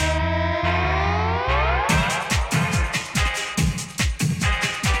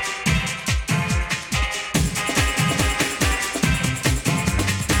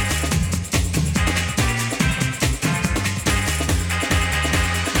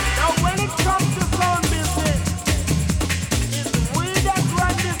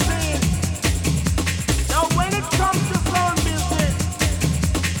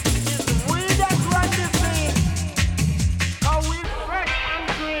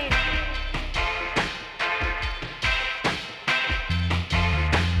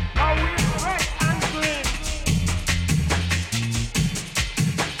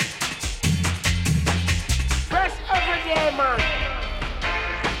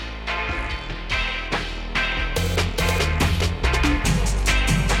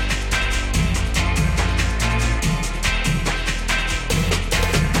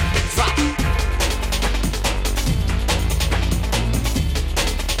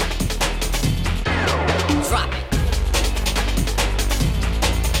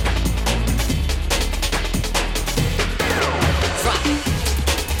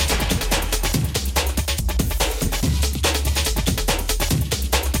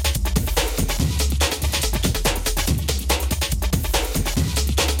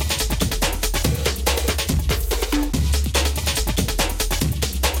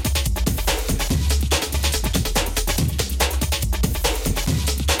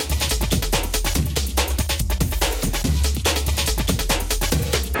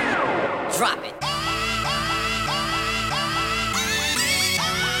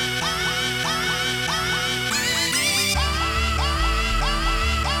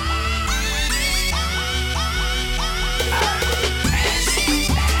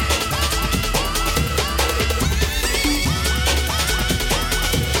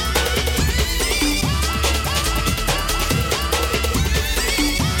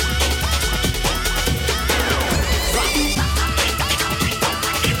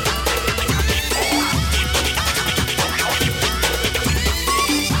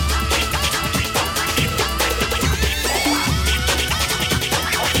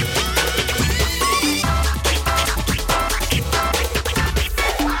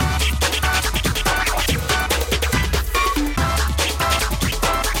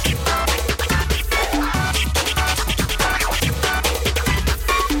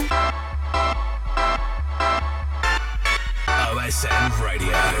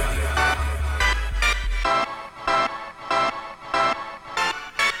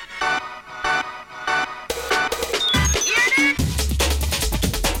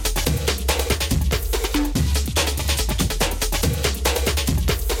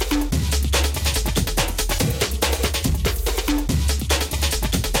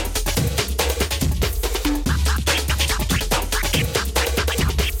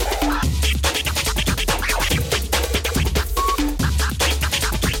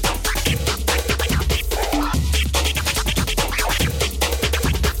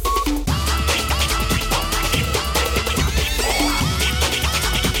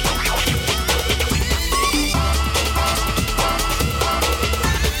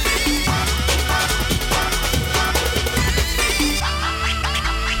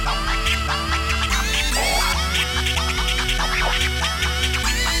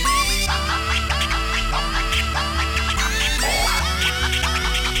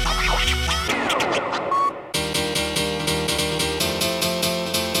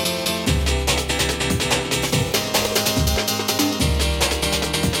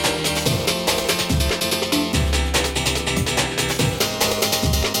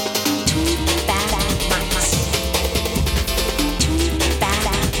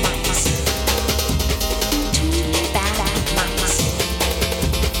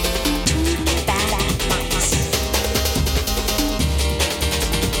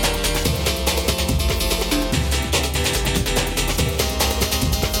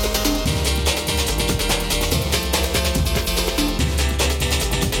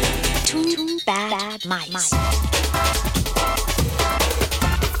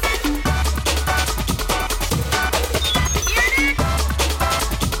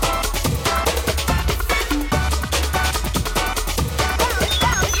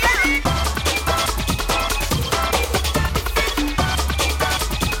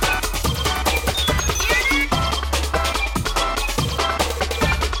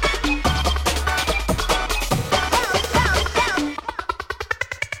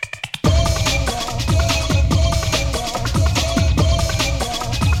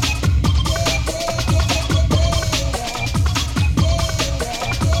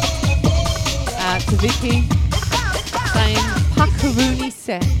 Vicky saying Puckaroony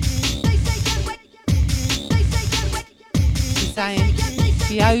set. She's saying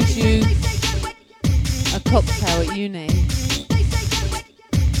she owes you a cocktail at uni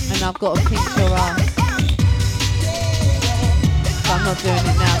and I've got to pinch your ass. But I'm not doing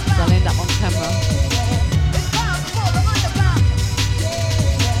it now because I'll end up on camera.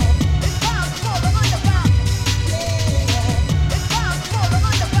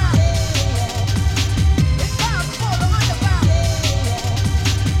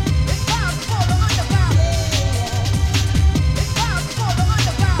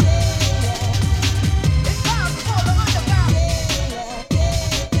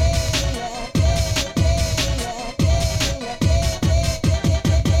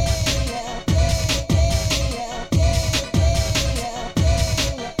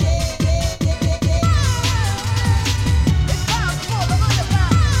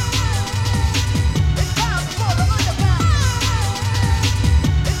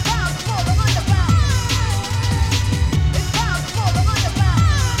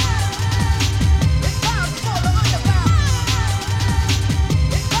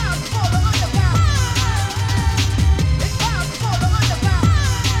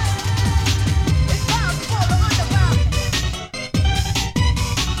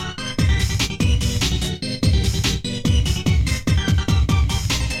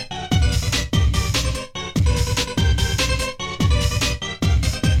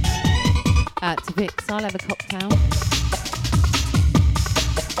 I'll have a cocktail.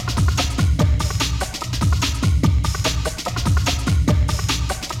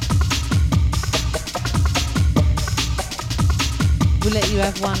 We'll let you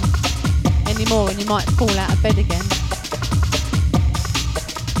have one anymore and you might fall out of bed again.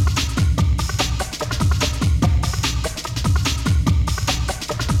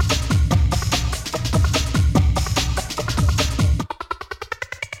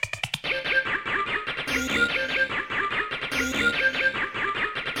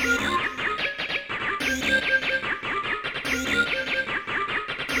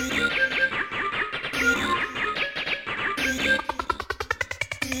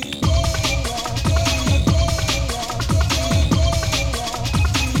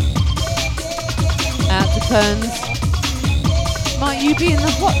 Might you be in the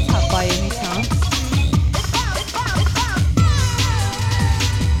hot tub by any chance?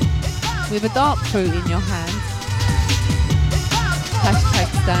 With a dark fruit in your hand. Hashtag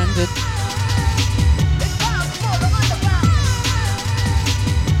standard.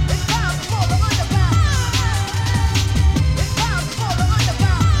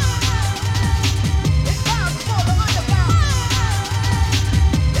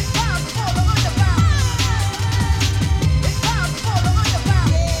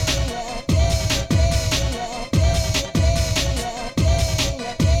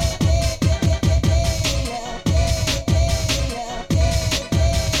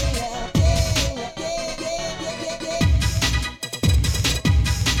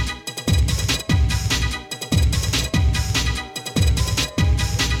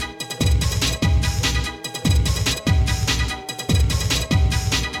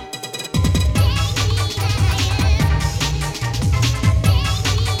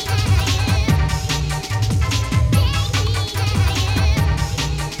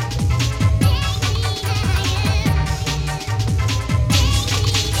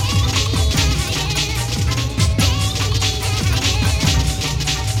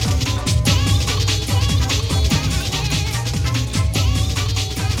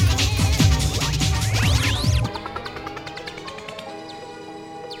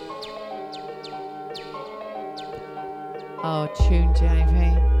 Oh, tune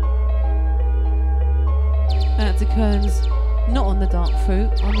JV. Out to Kearns, not on the dark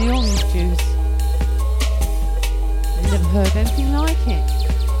fruit, on the orange juice. I've never heard anything like it.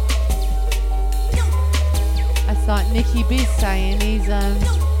 That's like Nicky Biz saying he's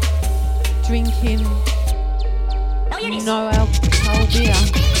drinking no alcohol beer.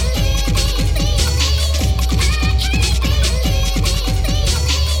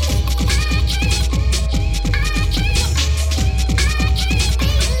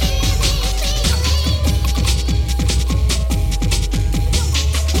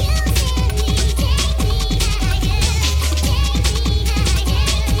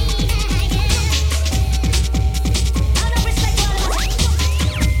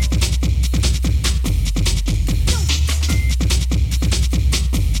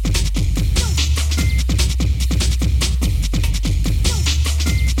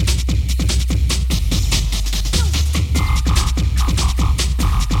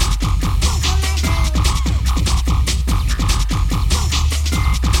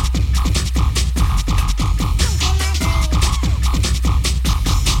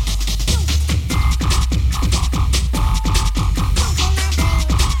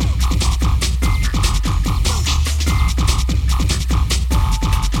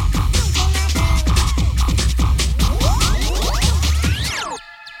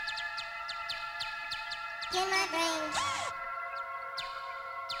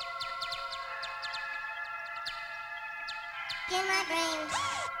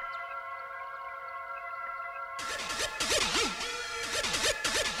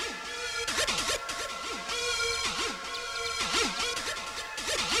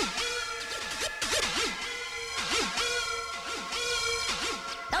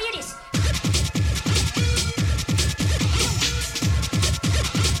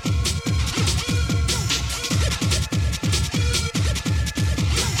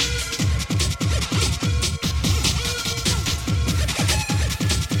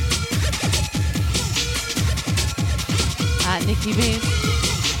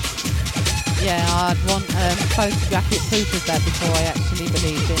 Yeah, I'd want photographic proof of that before I actually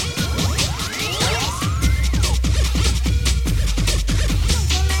believed it.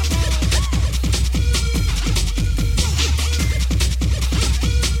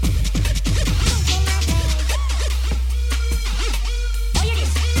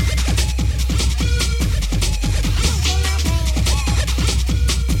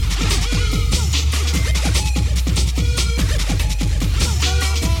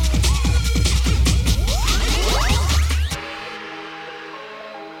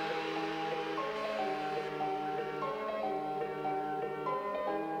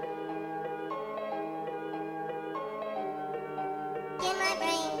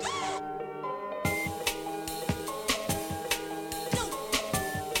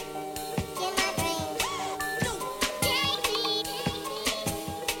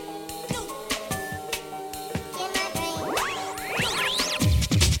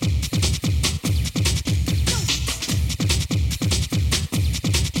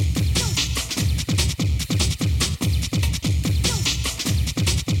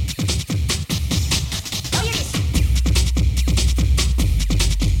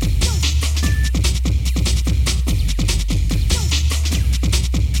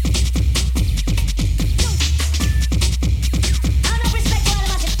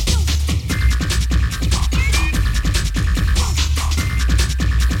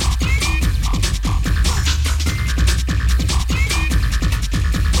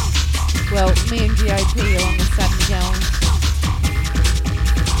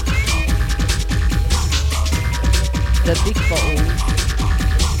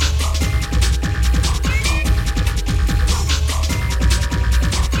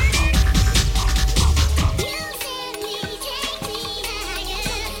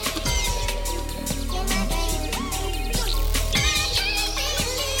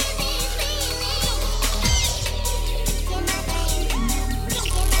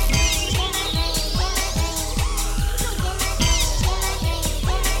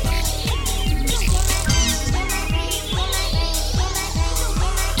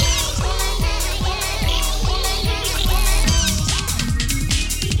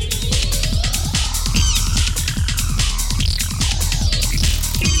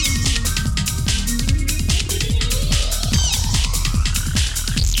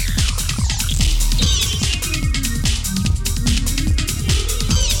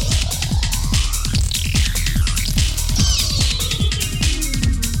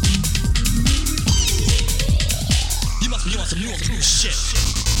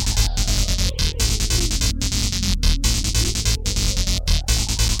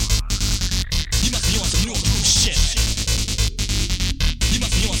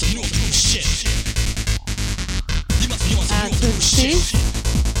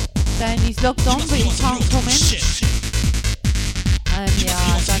 Saying he's logged on but he can't comment. Yeah,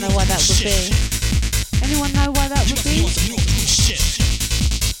 I don't know why that would be. Anyone know why that would be?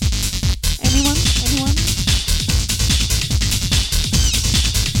 Anyone? Anyone?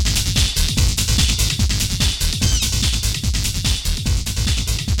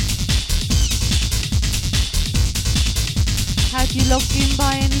 Have you logged in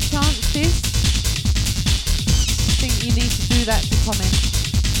by any chance, sis? I think you need to do that to comment.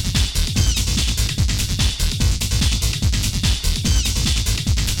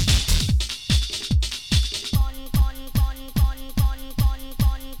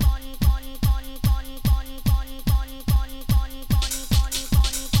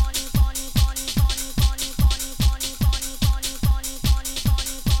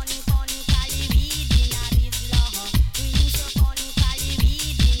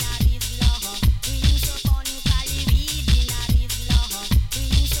 Love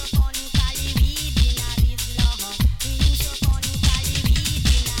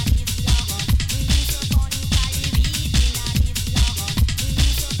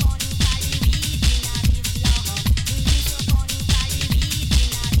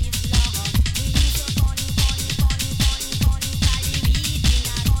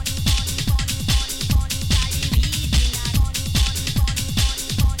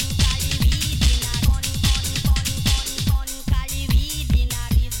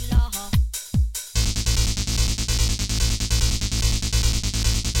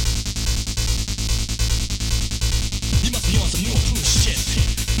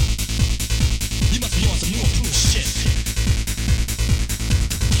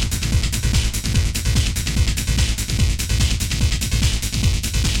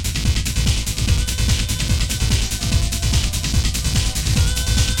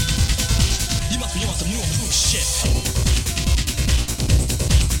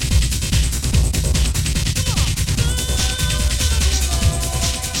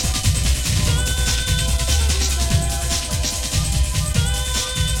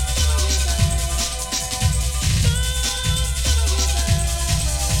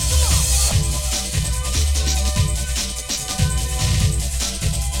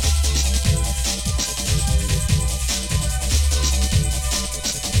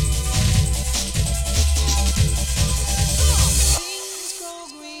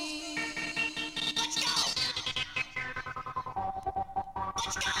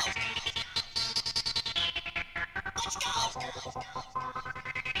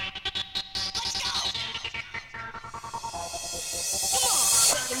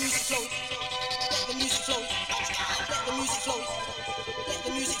music flow. Let the music flow. Let the music flow. Let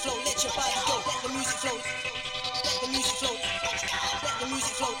the music flow. Let your body go. Let the music flow. Let the music flow. Let the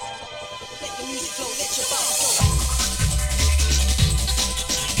music flow. Let the music flow. Let your body go.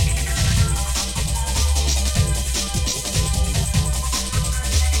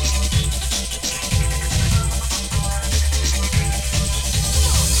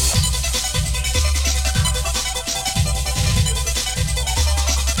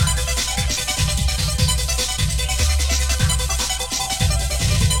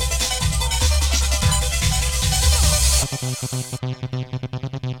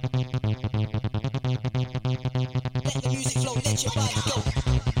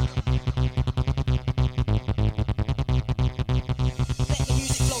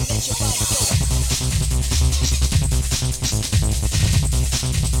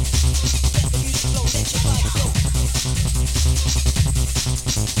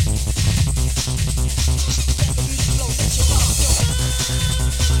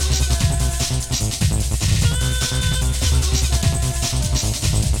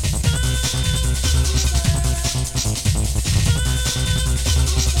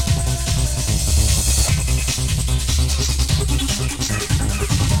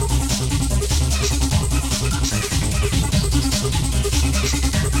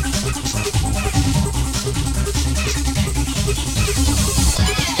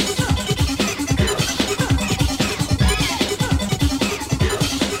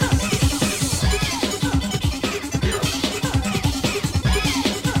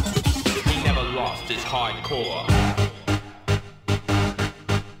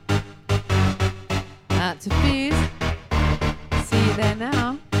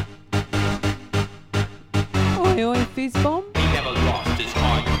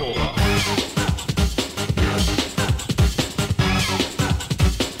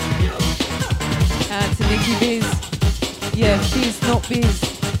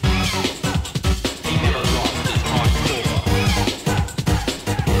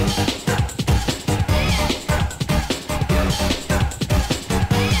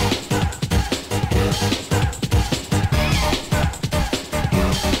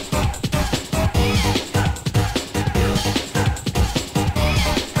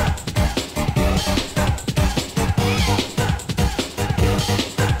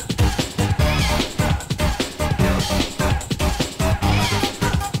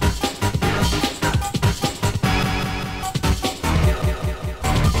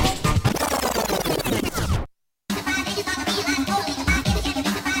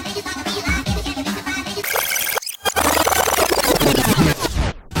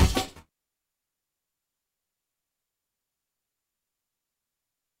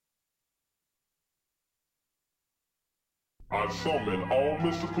 I summon all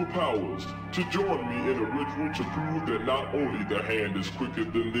mystical powers to join me in a ritual to prove that not only the hand is quicker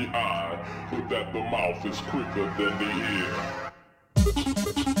than the eye, but that the mouth is quicker than the ear.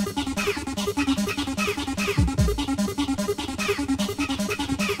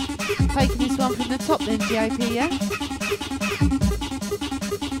 Taking this one from the top then, GAP, yeah?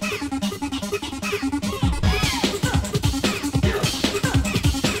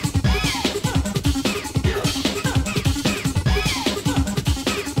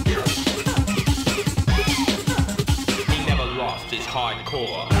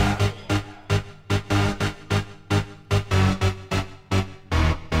 Hardcore.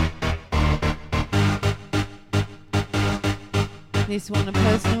 This one a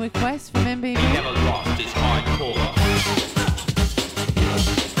personal request from MBB. He never lost his hardcore.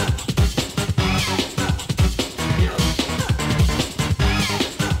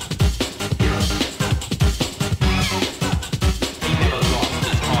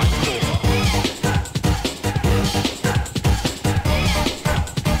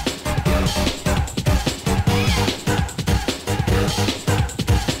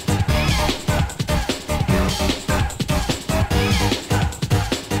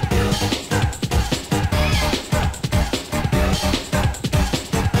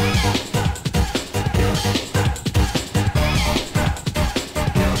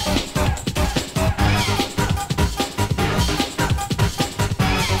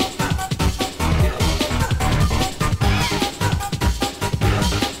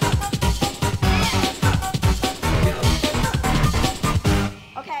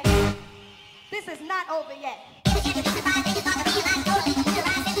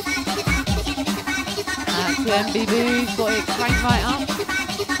 MBB's got it cranked right up,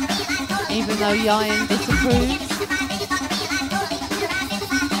 even though Yayan disapproves.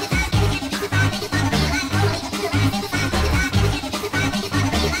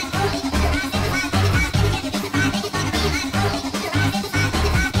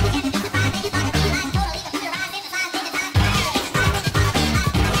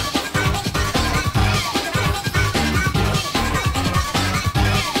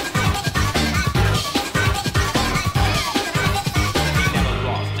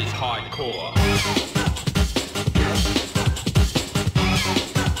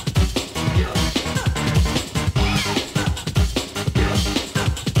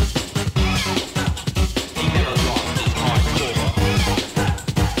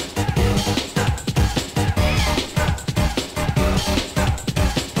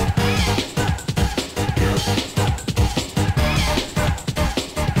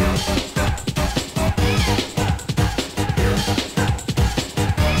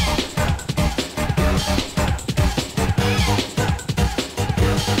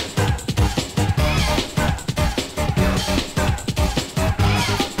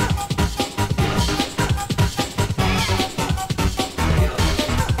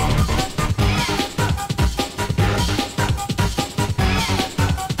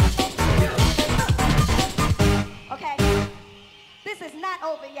 this is not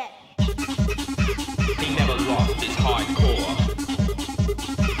over yet. He never lost his hardcore.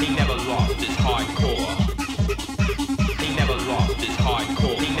 He never lost his hardcore. He never lost his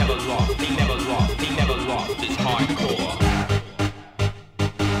hardcore. He never lost, he never lost, he never lost his hardcore.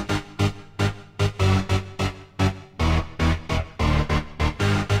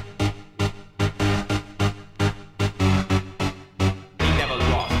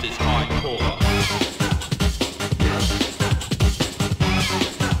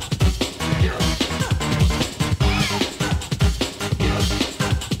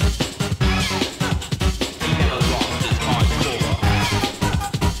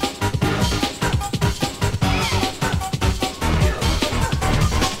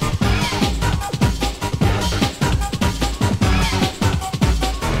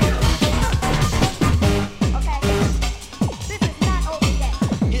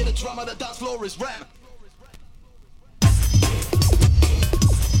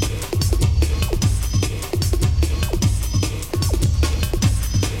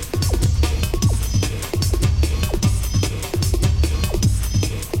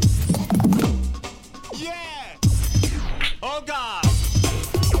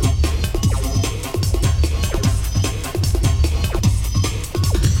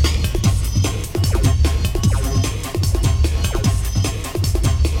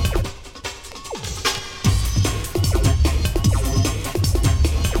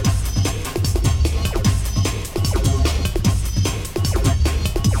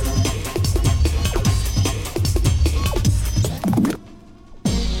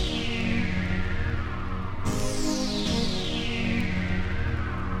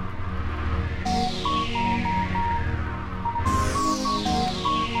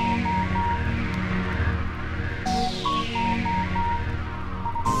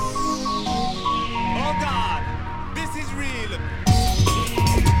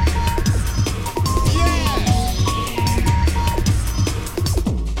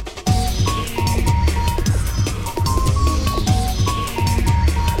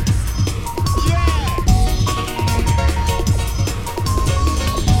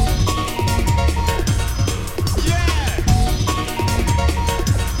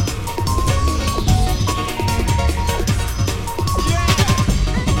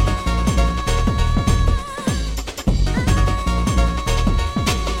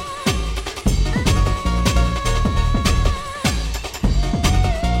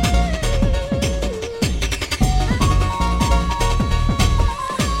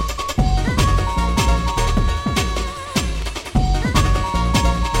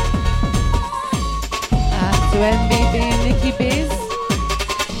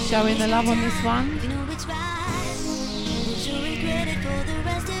 Showing the love on this one. You know it's right, but you regret it for the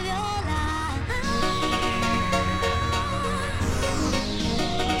rest of your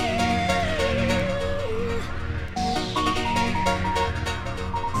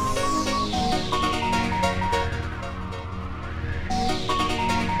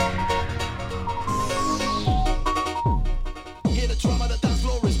Hear the drum of the dance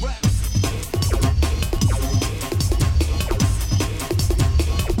floor is rap.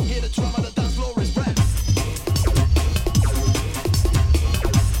 Hear the drum of the dance floor is rap.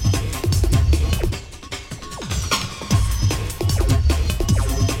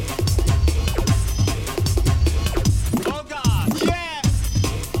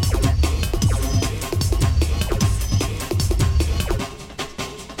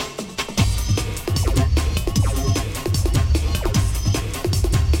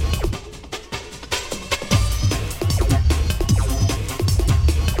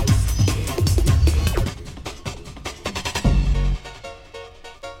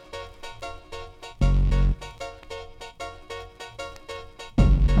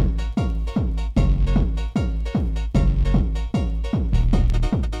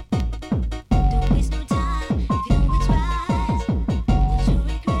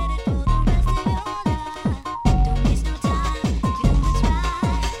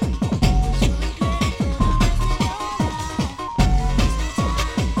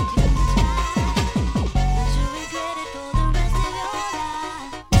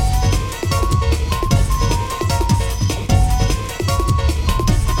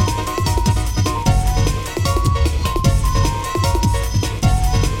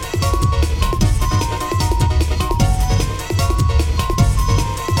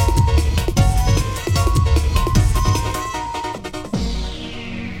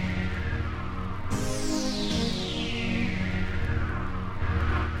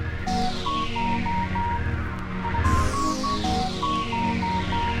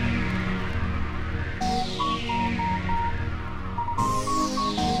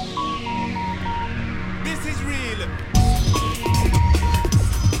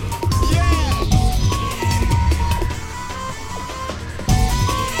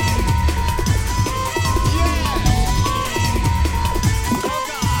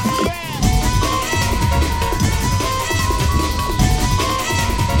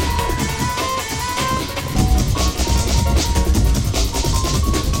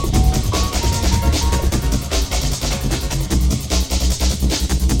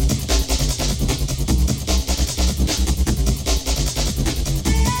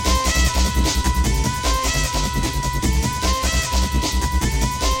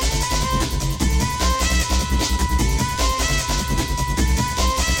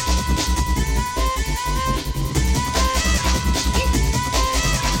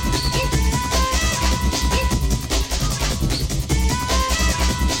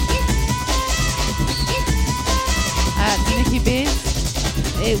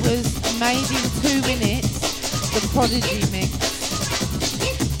 It was made in 2 minutes, the Prodigy mix.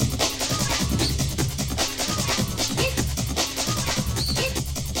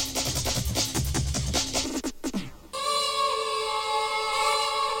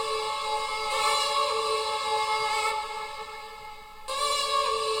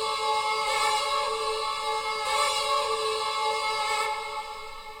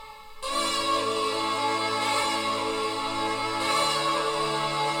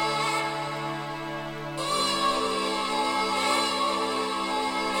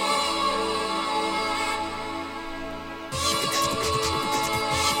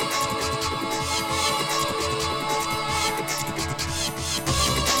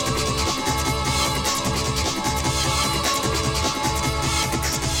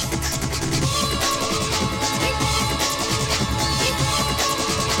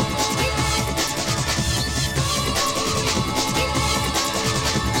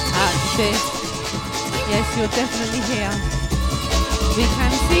 Yes, you're definitely here. We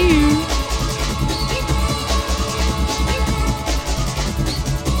can see you.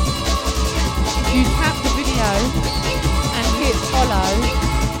 If you tap the video and hit follow,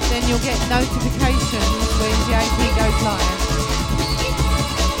 then you'll get notifications when JP goes live.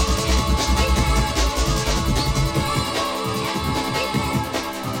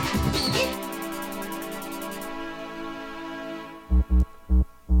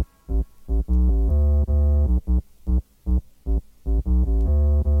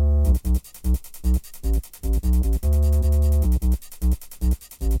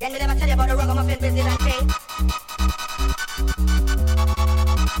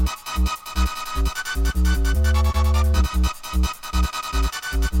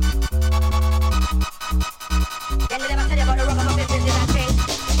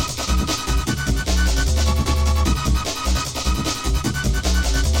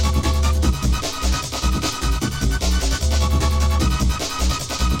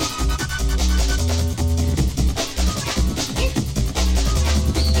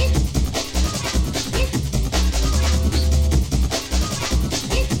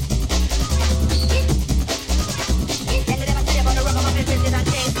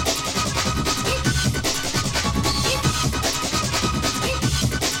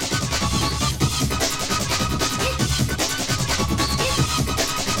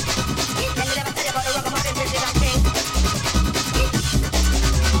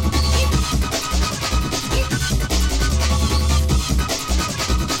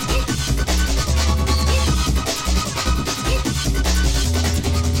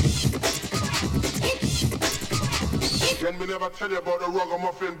 Tell you about the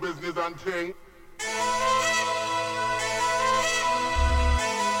ragamuffin business and thing.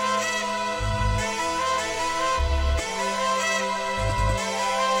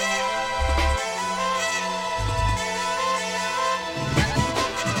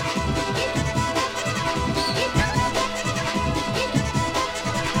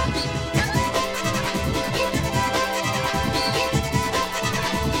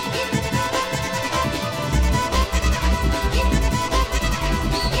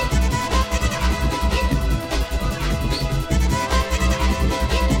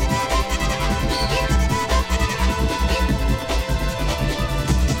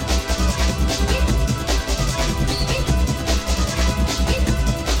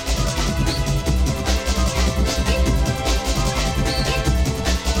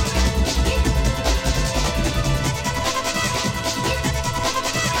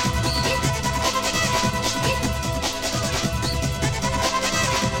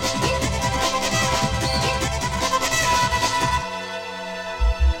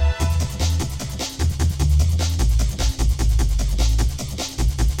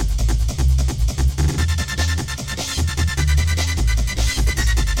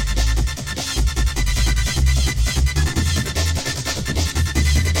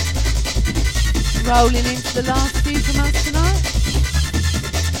 Rolling into the last few from us tonight.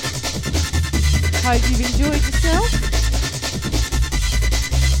 Hope you've enjoyed yourself.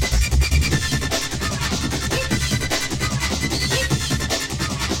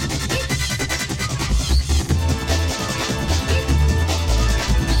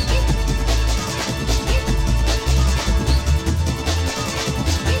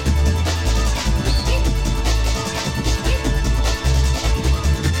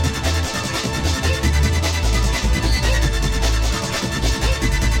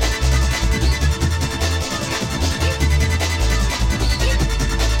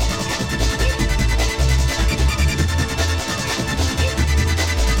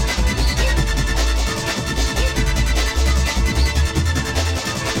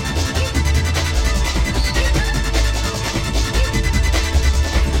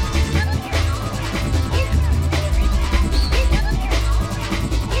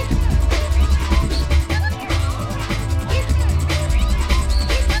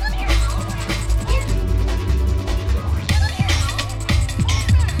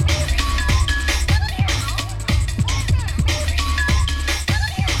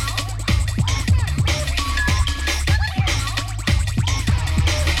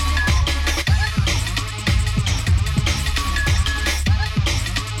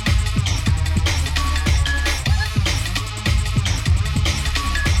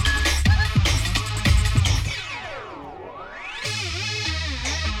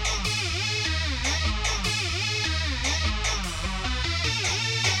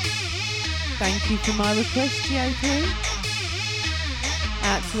 Thank you for my request, GO3.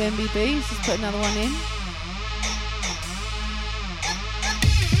 Out to MBB, let's just put another one in.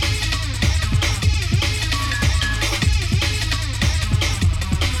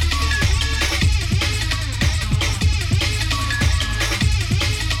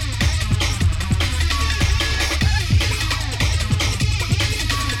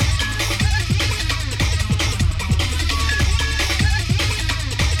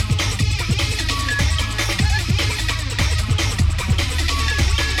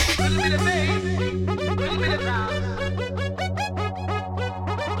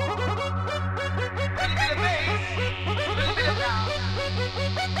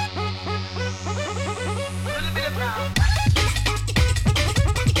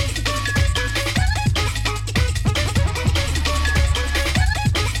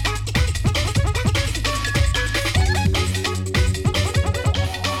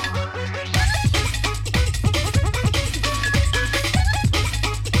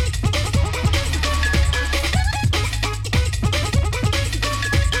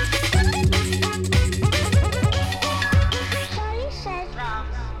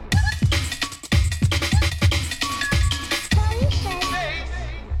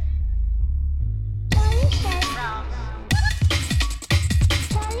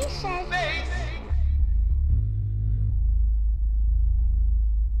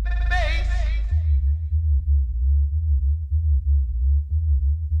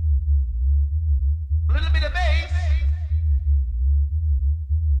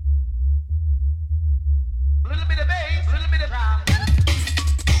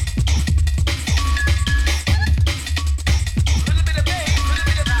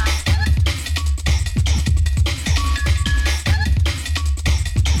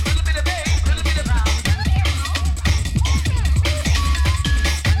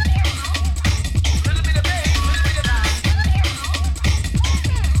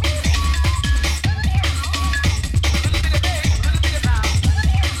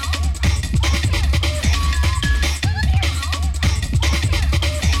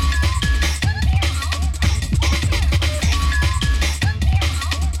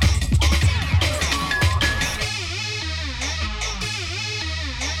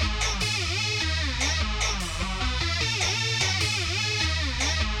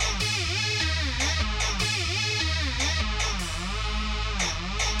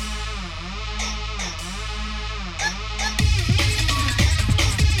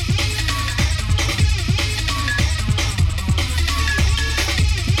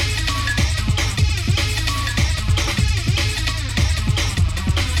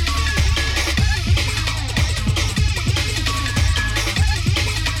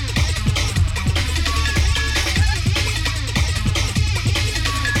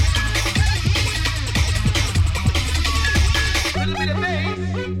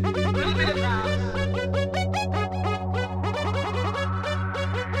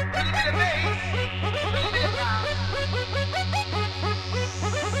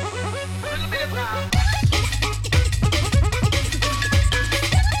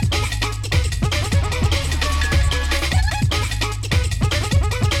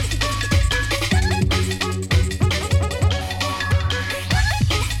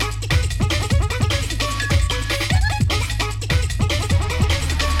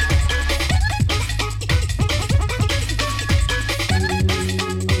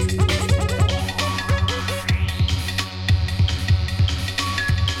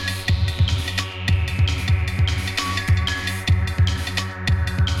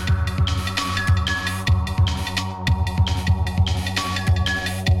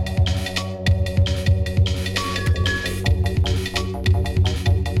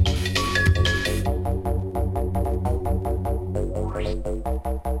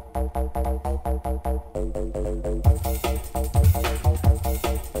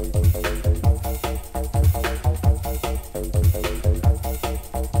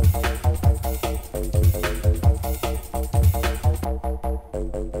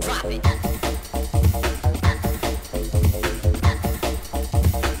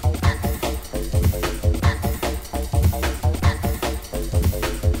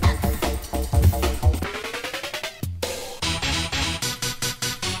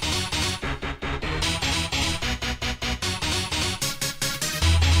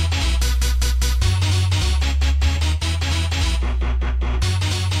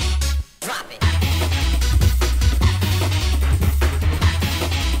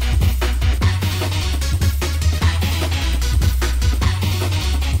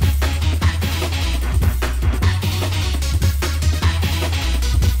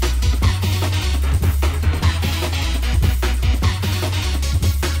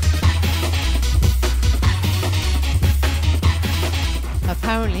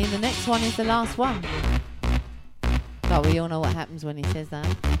 apparently the next one is the last one. But we all know what happens when he says that.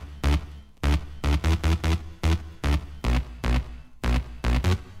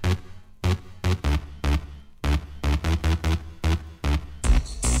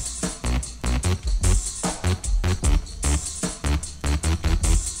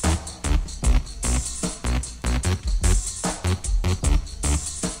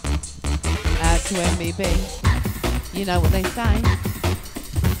 To MBB, you know what they say,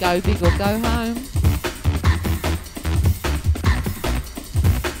 go big or go home.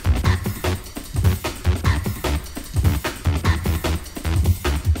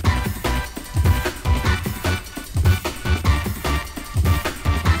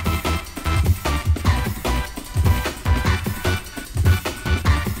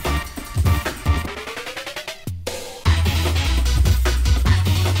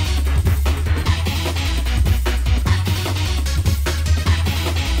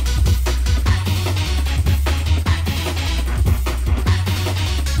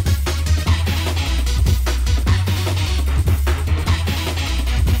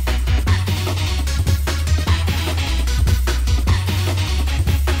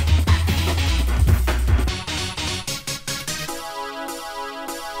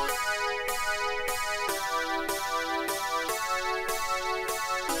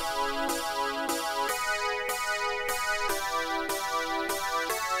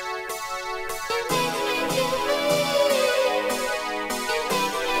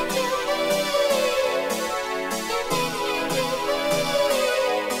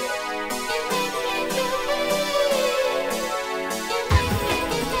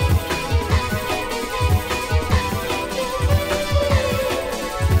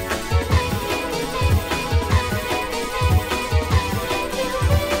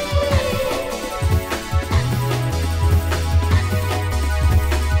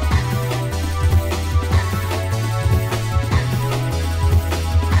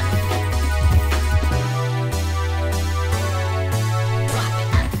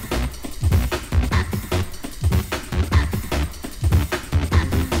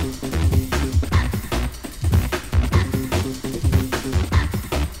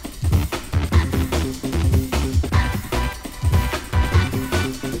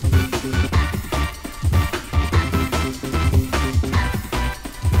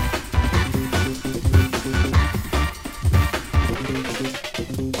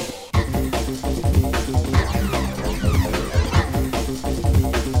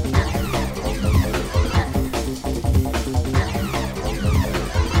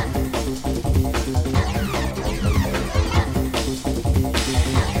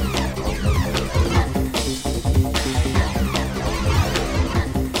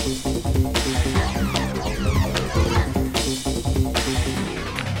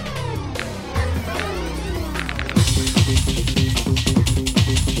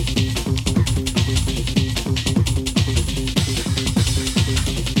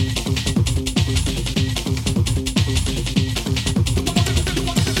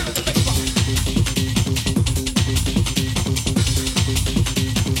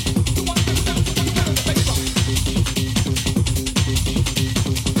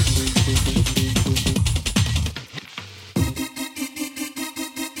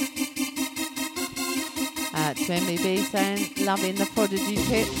 MBB saying, loving the Prodigy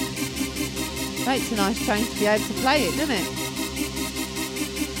tip. Makes a nice change to be able to play it, doesn't it?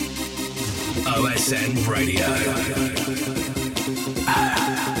 OSN Radio.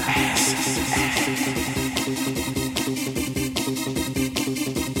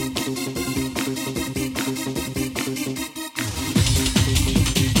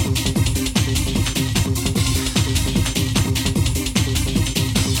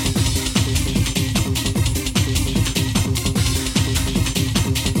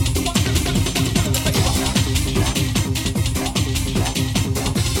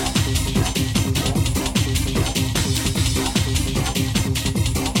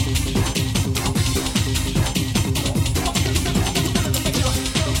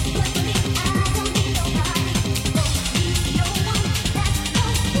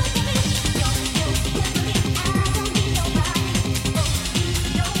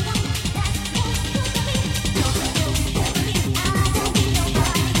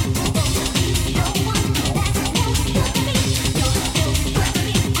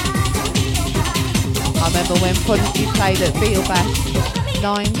 When Prodigy played at Beetle Bash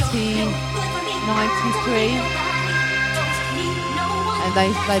 1993 and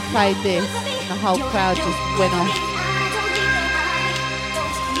they played this and the whole crowd just went off.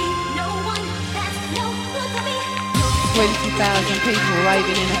 20,000 people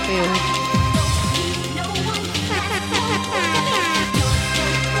raving in a field.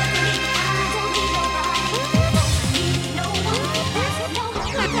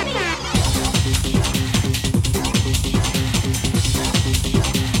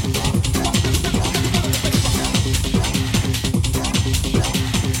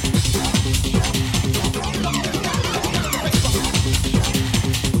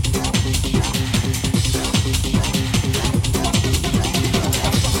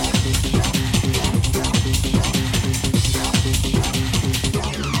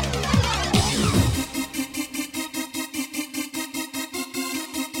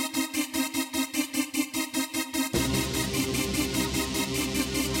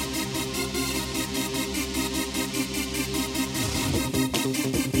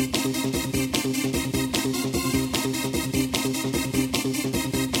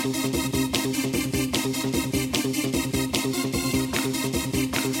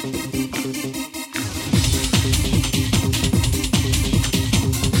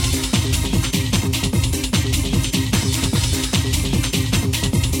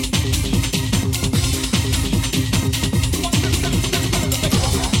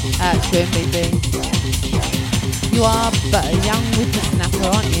 MVP. You are but a young whippersnapper,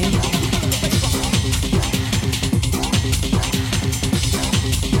 aren't you?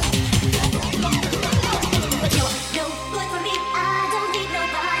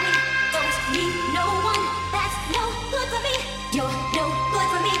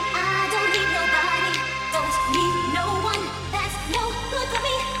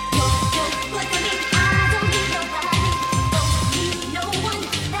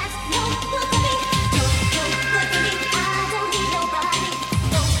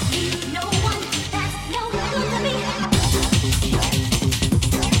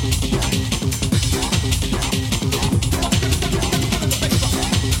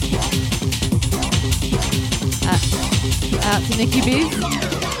 Out to Nicky Biz,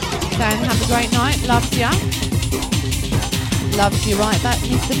 saying have a great night, loves ya. Loves you right back,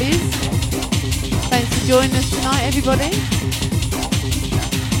 Mr. Biz. Thanks for joining us tonight, everybody.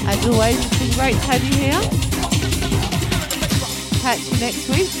 As always, it's been great to have you here. Catch you next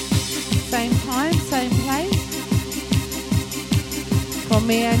week, same time, same place. From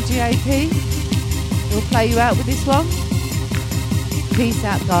me and GAP, we'll play you out with this one. Peace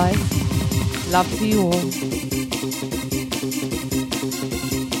out, guys. Love to you all.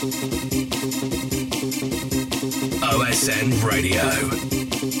 OSN Radio.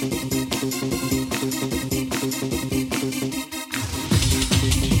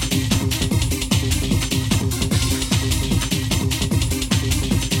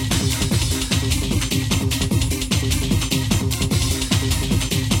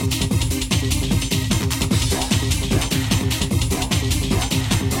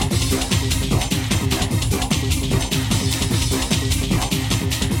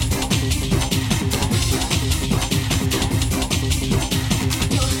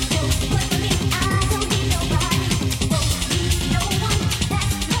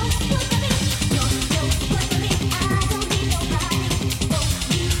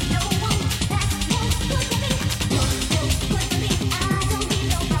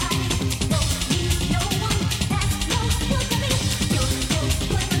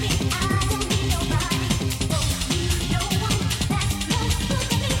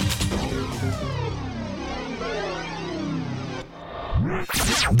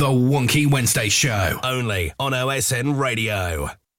 The Wonky Wednesday Show, only on OSN Radio.